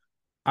terrible.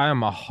 I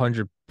am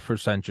 100%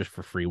 just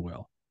for free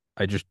will.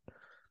 I just,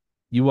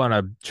 you want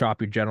to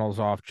chop your genitals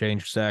off,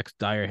 change sex,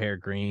 dye your hair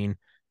green,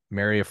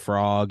 marry a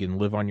frog, and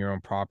live on your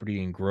own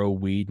property and grow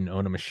weed and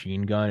own a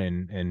machine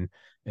gun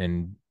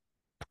and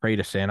pray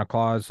to Santa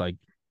Claus. Like,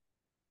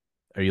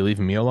 are you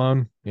leaving me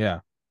alone? Yeah,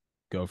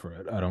 go for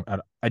it.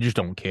 I just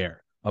don't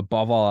care.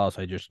 Above all else,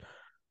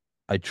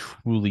 I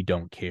truly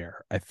don't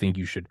care. I think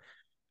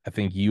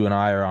you and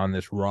I are on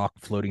this rock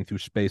floating through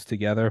space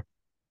together.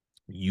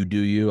 You do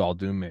you, I'll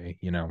do me,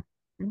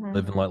 Mm-hmm.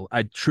 live and let.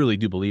 I truly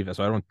do believe it.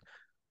 So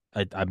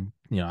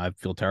I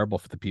feel terrible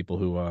for the people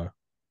who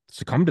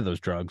succumb to those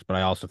drugs, but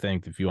I also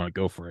think if you want to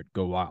go for it,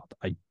 go wild.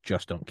 I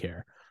just don't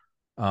care.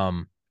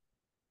 Um,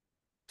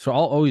 so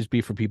I'll always be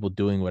for people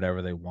doing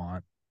whatever they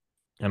want,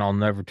 and I'll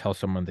never tell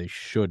someone they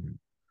shouldn't.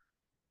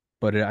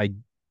 But I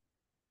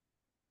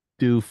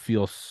do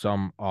feel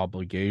some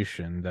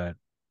obligation that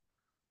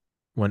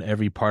when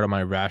every part of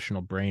my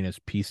rational brain is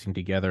piecing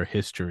together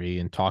history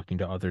and talking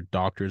to other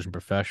doctors and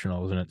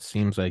professionals, and it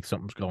seems like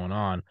something's going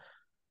on,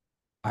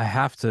 I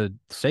have to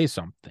say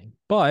something.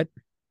 But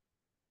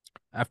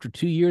after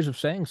 2 years of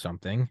saying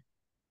something,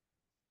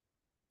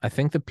 I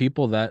think the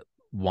people that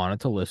wanted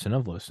to listen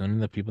have listened.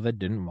 The people that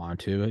didn't want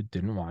to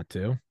didn't want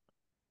to.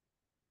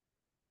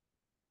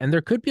 And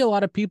there could be a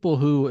lot of people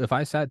who, if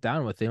I sat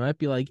down with, they might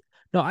be like,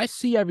 no, I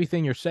see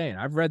everything you're saying.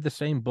 I've read the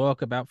same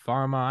book about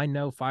pharma. I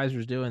know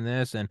Pfizer's doing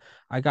this, and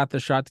I got the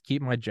shot to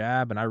keep my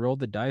jab, and I rolled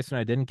the dice, and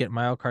I didn't get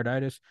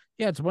myocarditis.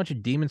 Yeah, it's a bunch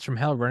of demons from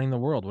hell running the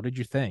world. What did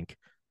you think?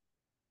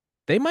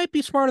 They might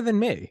be smarter than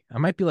me. I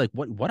might be like,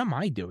 what am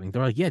I doing?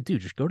 They're like, yeah,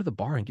 dude, just go to the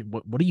bar and get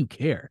what do you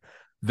care?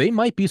 They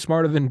might be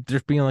smarter than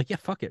just being like, yeah,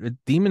 fuck it.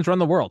 Demons run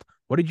the world.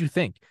 What did you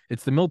think?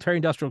 It's the military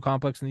industrial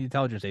complex and the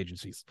intelligence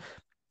agencies.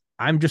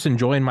 I'm just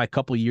enjoying my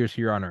couple years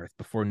here on Earth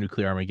before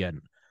nuclear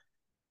Armageddon.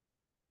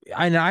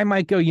 I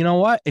might go, you know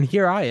what? And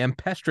here I am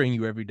pestering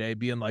you every day,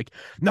 being like,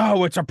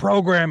 no, it's a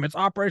program. It's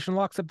Operation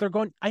Lockstep. They're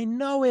going, I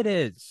know it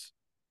is.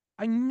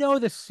 I know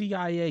the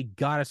CIA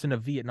got us into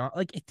Vietnam.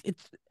 Like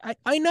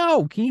I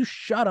know. Can you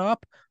shut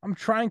up? I'm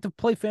trying to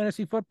play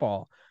fantasy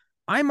football.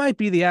 I might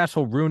be the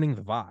asshole ruining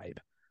the vibe.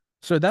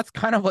 So that's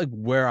kind of like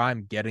where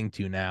I'm getting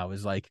to now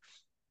is like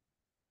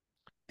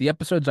the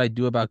episodes I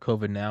do about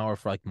COVID now are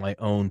for like my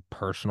own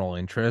personal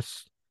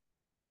interests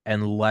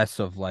and less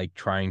of like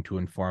trying to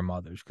inform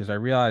others because I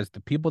realize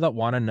the people that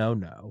want to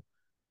know.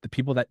 The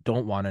people that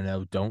don't want to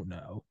know don't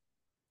know.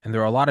 And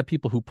there are a lot of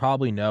people who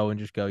probably know and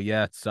just go,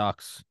 yeah, it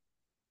sucks.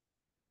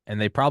 And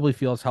they probably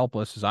feel as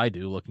helpless as I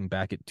do looking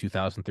back at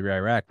 2003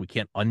 Iraq. We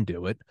can't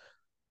undo it.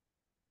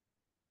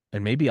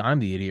 And maybe I'm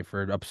the idiot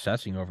for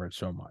obsessing over it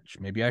so much.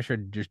 Maybe I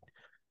should just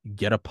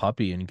get a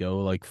puppy and go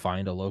like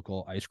find a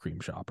local ice cream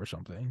shop or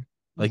something.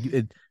 Like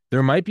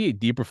there might be a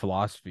deeper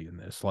philosophy in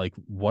this. Like,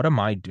 what am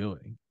I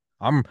doing?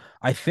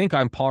 I think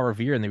I'm Paul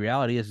Revere, and the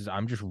reality is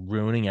I'm just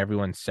ruining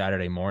everyone's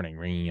Saturday morning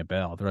ringing a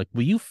bell. They're like,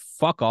 will you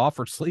fuck off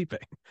or sleeping?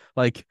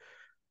 Like,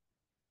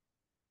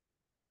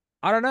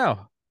 I don't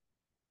know.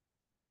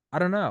 I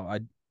don't know.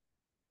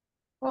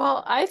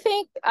 Well, I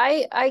think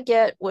I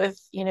get with,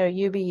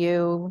 you be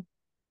you,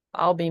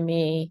 I'll be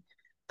me.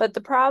 But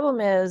the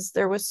problem is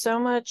there was so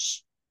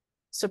much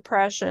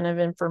suppression of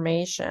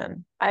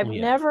information.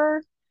 Yeah.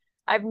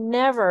 I've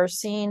never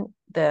seen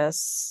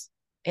this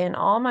in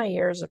all my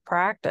years of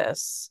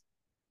practice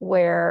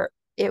where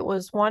it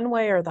was one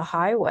way or the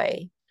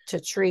highway to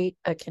treat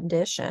a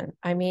condition.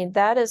 I mean,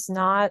 that is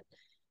not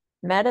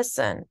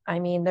medicine. I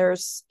mean,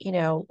 there's,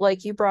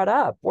 like you brought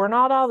up, we're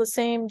not all the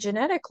same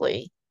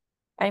genetically.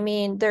 I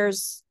mean,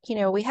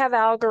 we have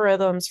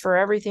algorithms for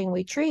everything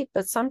we treat,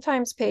 but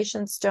sometimes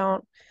patients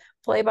don't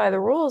play by the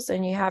rules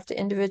and you have to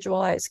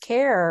individualize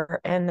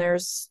care. And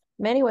there's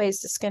many ways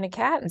to skin a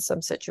cat in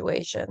some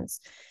situations.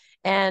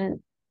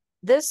 And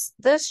this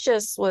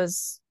just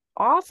was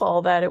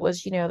awful that it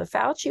was, the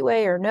Fauci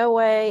way or no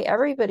way.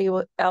 Everybody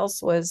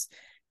else was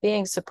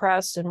being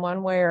suppressed in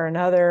one way or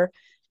another.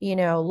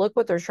 Look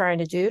what they're trying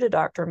to do to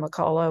Dr.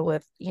 McCullough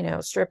with,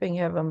 stripping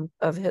him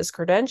of his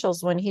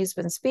credentials when he's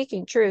been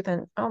speaking truth.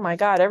 And oh my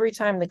God, every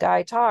time the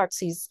guy talks,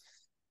 he's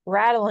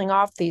rattling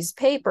off these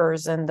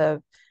papers and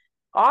the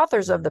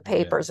authors of the Yeah.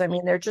 papers. I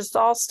mean, they're just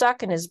all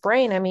stuck in his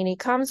brain. I mean, he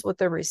comes with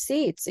the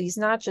receipts. He's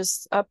not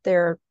just up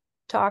there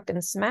talking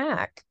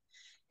smack.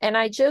 And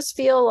I just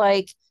feel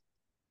like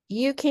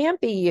you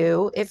can't be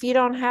you if you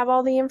don't have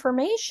all the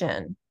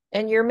information.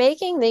 And you're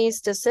making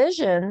these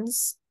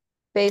decisions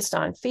based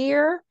on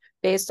fear,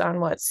 based on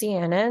what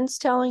CNN's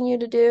telling you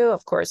to do.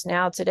 Of course,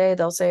 now today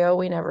they'll say, oh,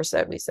 we never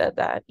said we said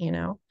that.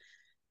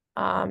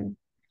 Um,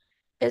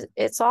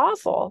 it's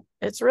awful.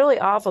 It's really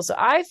awful. So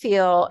I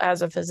feel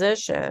as a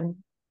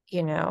physician,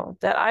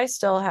 that I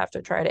still have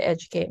to try to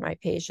educate my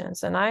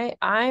patients. And I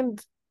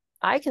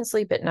can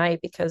sleep at night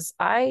because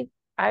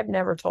I've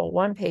never told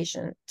one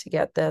patient to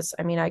get this.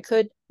 I mean, I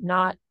could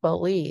not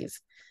believe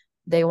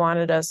they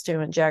wanted us to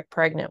inject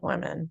pregnant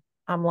women.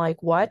 I'm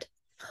like, what?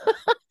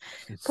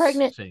 It's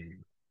Pregnant?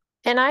 insane.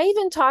 And I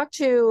even talked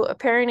to a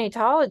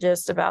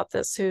perinatologist about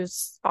this,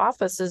 whose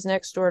office is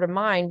next door to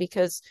mine,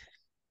 because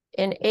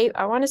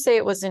I want to say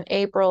it was in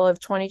April of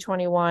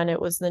 2021,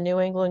 it was the New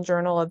England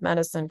Journal of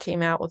Medicine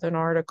came out with an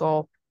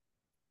article,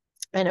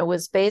 and it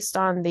was based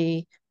on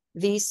the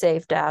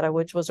V-Safe data,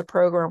 which was a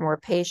program where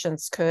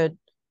patients could,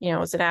 it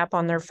was an app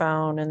on their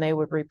phone and they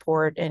would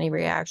report any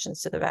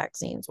reactions to the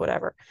vaccines,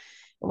 whatever.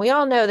 And we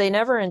all know they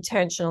never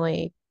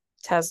intentionally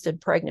tested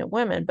pregnant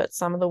women, but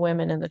some of the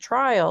women in the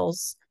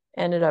trials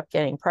ended up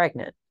getting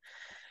pregnant.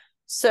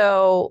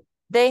 So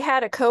they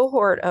had a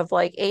cohort of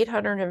like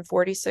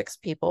 846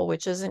 people,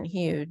 which isn't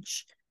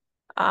huge.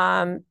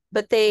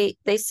 But they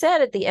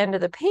said at the end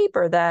of the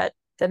paper that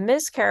the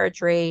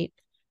miscarriage rate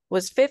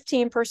was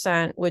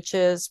 15%, which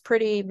is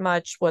pretty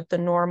much what the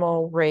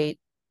normal rate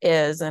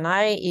is. And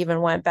I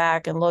even went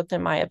back and looked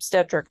in my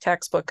obstetric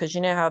textbook because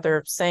you know how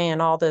they're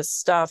saying all this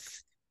stuff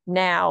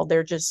now,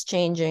 they're just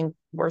changing.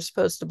 We're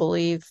supposed to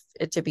believe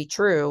it to be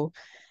true.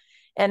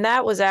 And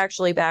that was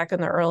actually back in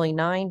the early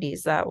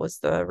 90s. That was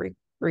the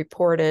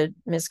reported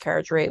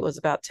miscarriage rate was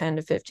about 10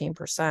 to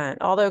 15%.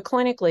 Although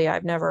clinically,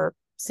 I've never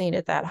seen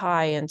it that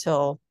high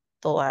until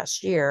the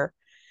last year.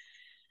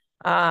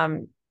 But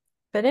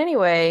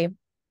anyway,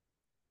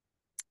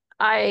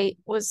 I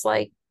was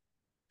like,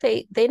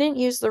 they didn't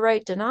use the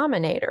right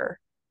denominator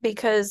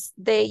because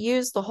they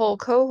used the whole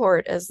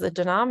cohort as the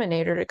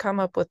denominator to come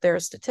up with their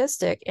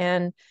statistic.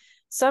 And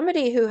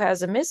somebody who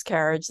has a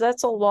miscarriage,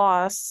 that's a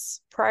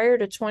loss prior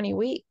to 20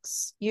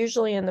 weeks,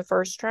 usually in the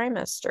first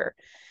trimester.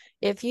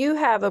 If you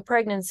have a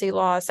pregnancy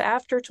loss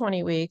after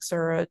 20 weeks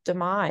or a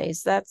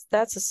demise,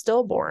 that's a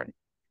stillborn.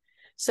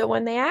 So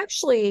when they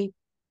actually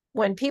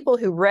when people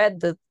who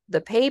read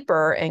the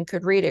paper and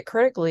could read it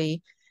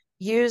critically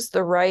used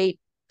the right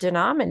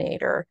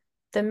denominator,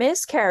 the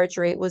miscarriage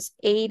rate was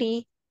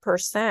 80%.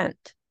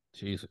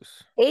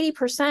 Jesus.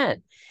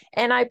 80%.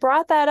 And I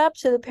brought that up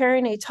to the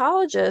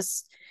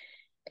perinatologist,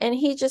 and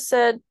he just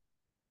said,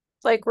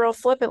 like, real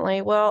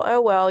flippantly, well,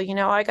 oh, well,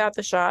 I got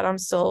the shot. I'm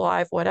still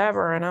alive,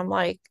 whatever. And I'm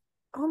like,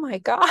 oh my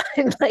God,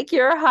 like,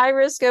 you're a high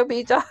risk OB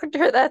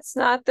doctor. That's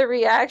not the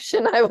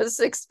reaction I was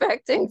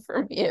expecting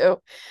from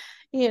you,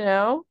 you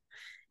know?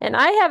 And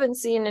I haven't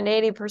seen an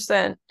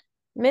 80%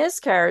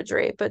 miscarriage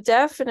rate, but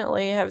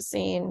definitely have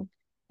seen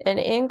an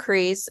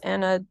increase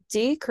and a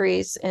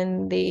decrease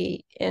in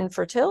the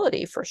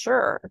infertility for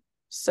sure.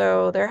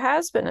 So there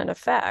has been an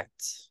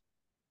effect.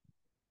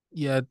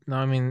 Yeah, no,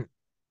 I mean,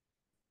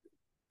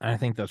 I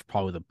think that's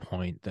probably the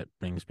point that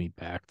brings me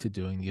back to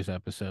doing these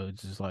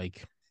episodes is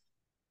like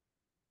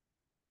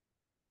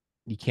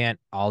you can't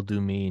I'll do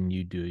me and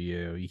you do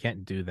you. You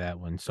can't do that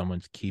when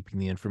someone's keeping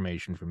the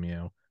information from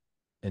you.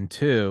 And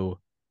two,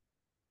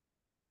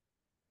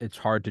 it's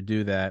hard to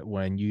do that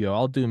when you go,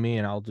 I'll do me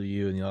and I'll do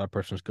you, and the other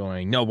person's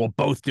going, no, we'll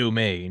both do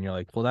me. And you're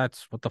like, well,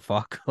 that's what the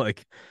fuck?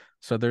 Like,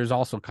 so there's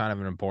also kind of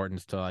an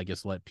importance to, I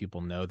guess, let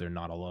people know they're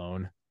not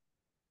alone,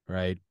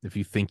 right? If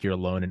you think you're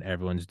alone and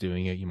everyone's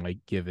doing it, you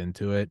might give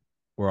into it.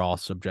 We're all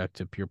subject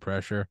to peer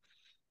pressure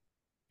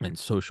and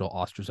social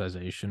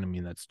ostracization. I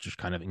mean, that's just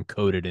kind of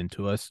encoded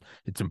into us.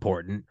 It's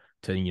important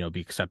to,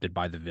 be accepted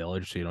by the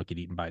village so you don't get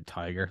eaten by a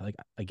tiger. Like,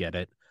 I get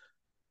it.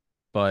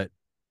 But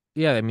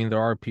yeah, I mean,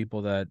 there are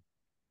people that,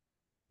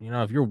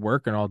 if you're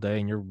working all day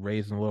and you're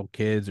raising little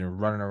kids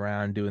and running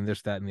around doing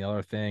this, that, and the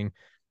other thing,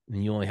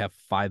 and you only have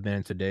 5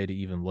 minutes a day to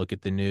even look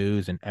at the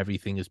news and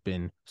everything has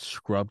been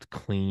scrubbed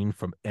clean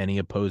from any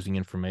opposing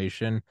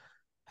information,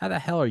 how the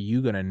hell are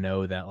you going to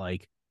know that,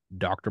 like,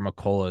 Dr.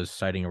 McCullough is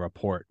citing a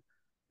report?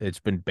 It's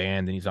been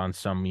banned and he's on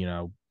some,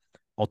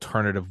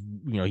 alternative,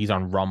 he's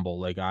on Rumble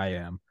like I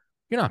am.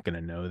 You're not going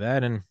to know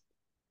that. And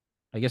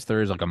I guess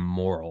there is like a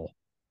moral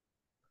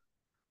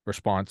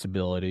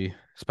responsibility,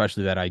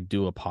 especially that I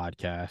do a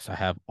podcast. I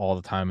have all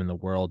the time in the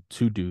world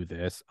to do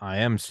this. I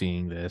am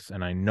seeing this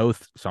and I know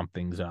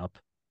something's up.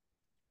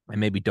 I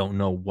maybe don't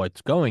know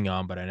what's going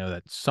on, but I know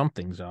that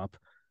something's up.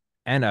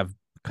 And I've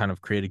kind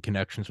of created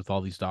connections with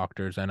all these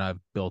doctors and I've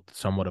built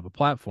somewhat of a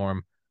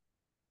platform.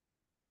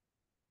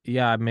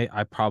 Yeah,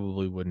 I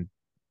probably wouldn't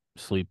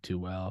sleep too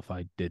well if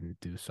I didn't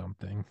do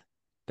something.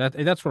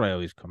 That's what I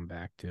always come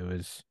back to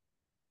is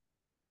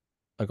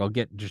like I'll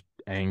get just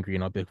angry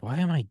and I'll be like, why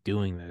am I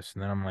doing this?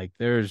 And then I'm like,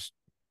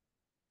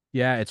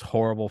 yeah, it's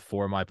horrible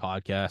for my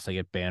podcast. I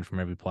get banned from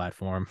every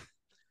platform.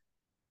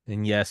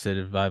 And yes,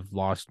 I've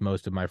lost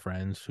most of my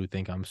friends who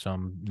think I'm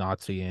some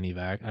Nazi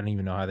anti-vax. I don't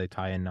even know how they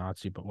tie in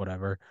Nazi, but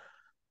whatever.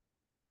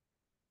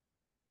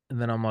 And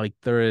then I'm like,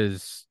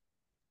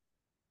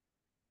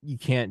 you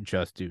can't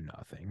just do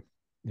nothing.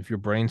 If your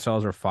brain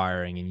cells are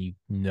firing and you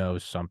know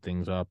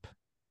something's up,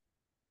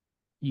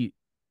 you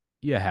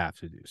you have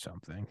to do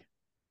something.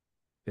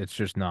 It's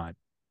just not,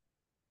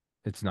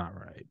 it's not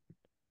right.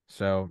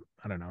 So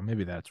I don't know.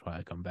 Maybe that's why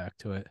I come back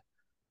to it.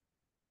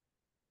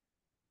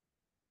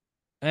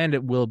 And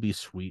it will be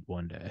sweet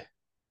one day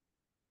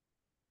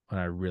when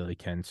I really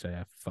can say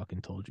I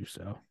fucking told you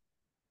so.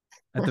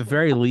 At the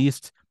very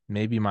least,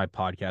 maybe my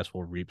podcast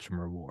will reap some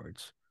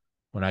rewards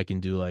when I can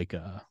do like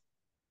a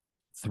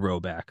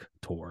throwback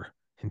tour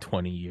in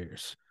 20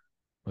 years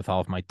with all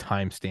of my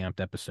time-stamped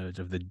episodes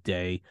of the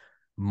day,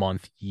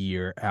 month,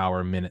 year,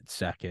 hour, minute,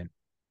 second,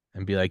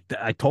 and be like,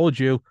 I told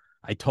you,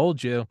 I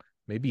told you.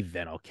 Maybe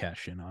then I'll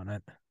cash in on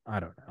it. I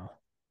don't know.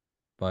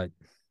 But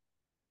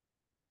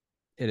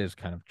it is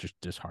kind of just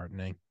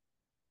disheartening.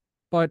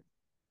 But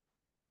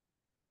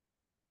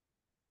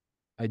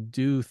I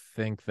do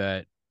think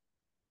that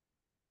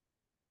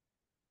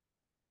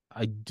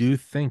I do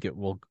think it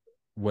will,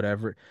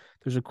 whatever.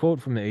 There's a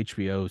quote from the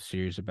HBO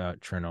series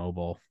about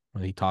Chernobyl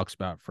when he talks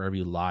about for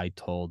every lie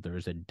told, there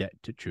is a debt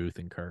to truth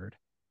incurred.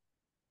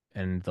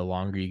 And the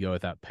longer you go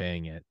without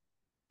paying it,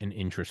 an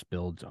interest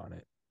builds on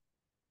it.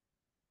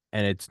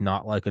 And it's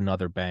not like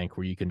another bank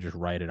where you can just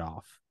write it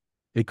off.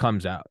 It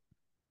comes out.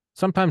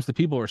 Sometimes the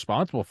people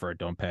responsible for it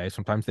don't pay.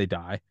 Sometimes they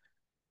die.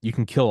 You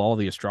can kill all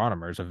the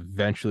astronomers.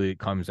 Eventually, it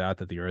comes out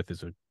that the Earth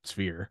is a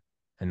sphere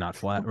and not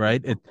flat,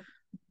 right?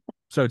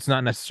 So it's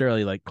not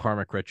necessarily like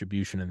karmic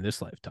retribution in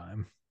this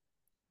lifetime,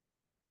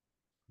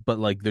 but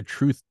like the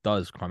truth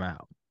does come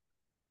out.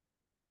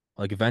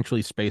 Like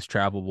eventually space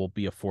travel will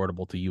be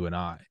affordable to you and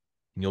I.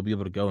 And you'll be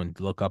able to go and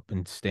look up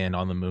and stand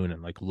on the moon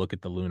and like look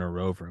at the lunar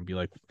rover and be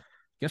like,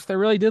 guess they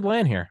really did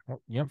land here.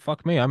 Well, yeah,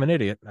 fuck me. I'm an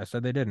idiot. I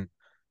said they didn't.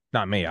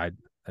 Not me. I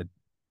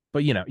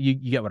but you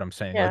get what I'm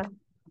saying. Yeah. Like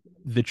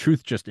the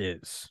truth just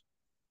is.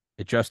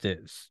 It just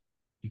is.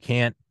 You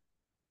can't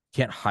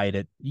hide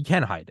it. You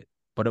can hide it,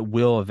 but it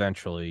will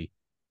eventually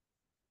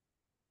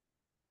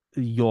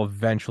you'll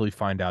eventually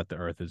find out the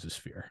earth is a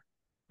sphere.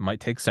 It might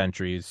take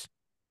centuries,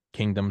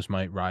 kingdoms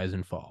might rise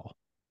and fall,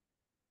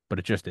 but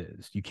it just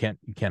is. You can't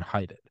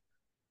hide it.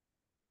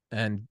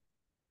 And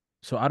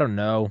so I don't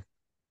know.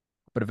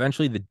 but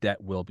eventually the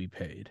debt will be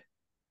paid.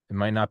 It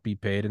might not be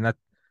paid, and that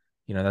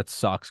that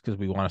sucks because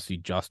we want to see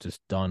justice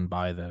done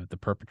by the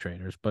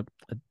perpetrators, but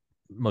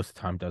most of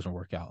the time it doesn't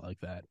work out like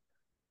that.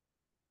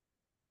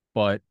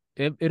 But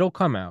it'll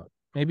come out.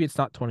 Maybe it's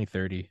not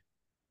 2030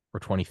 or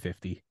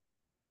 2050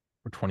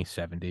 or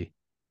 2070.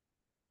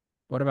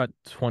 What about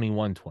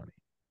 2120,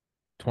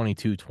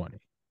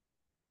 2220?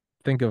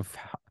 Think of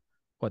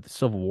what the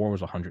Civil War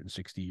was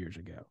 160 years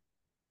ago.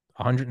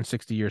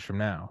 160 years from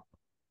now,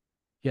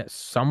 yes,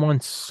 someone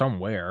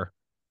somewhere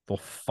they'll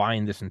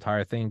find this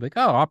entire thing like,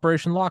 oh,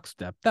 Operation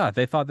Lockstep. Duh,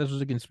 they thought this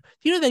was against.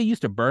 They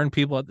used to burn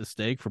people at the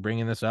stake for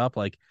bringing this up?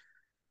 Like,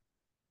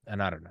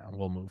 and I don't know.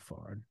 We'll move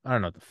forward. I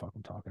don't know what the fuck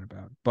I'm talking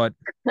about. But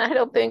I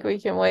don't think we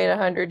can wait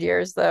 100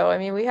 years, though. I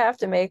mean, we have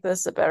to make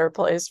this a better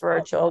place for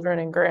our children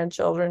and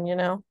grandchildren, you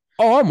know?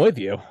 oh, I'm with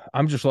you.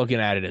 I'm just looking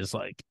at it as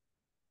like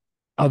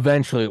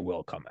eventually it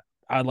will come out.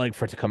 I'd like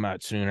for it to come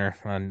out sooner,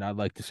 and I'd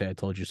like to say I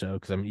told you so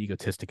because I'm an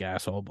egotistic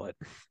asshole. But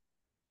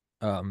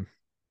um,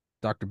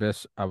 Dr.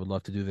 Biss, I would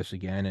love to do this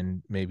again,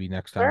 and maybe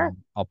next time Sure.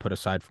 I'll put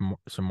aside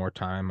some more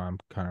time. I'm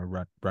kind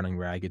of running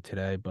ragged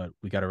today, but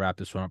we got to wrap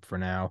this one up for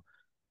now.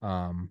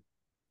 Um,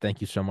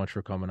 thank you so much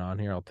for coming on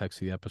here. I'll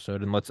text you the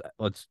episode, and let's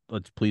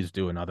please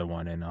do another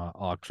one, and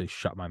I'll actually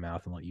shut my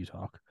mouth and let you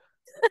talk.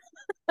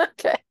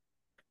 Okay.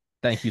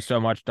 Thank you so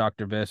much,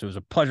 Dr. Biss. It was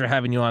a pleasure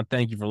having you on.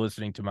 Thank you for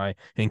listening to my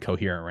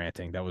incoherent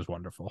ranting. That was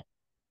wonderful.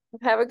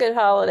 Have a good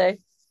holiday.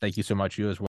 Thank you so much. You as well.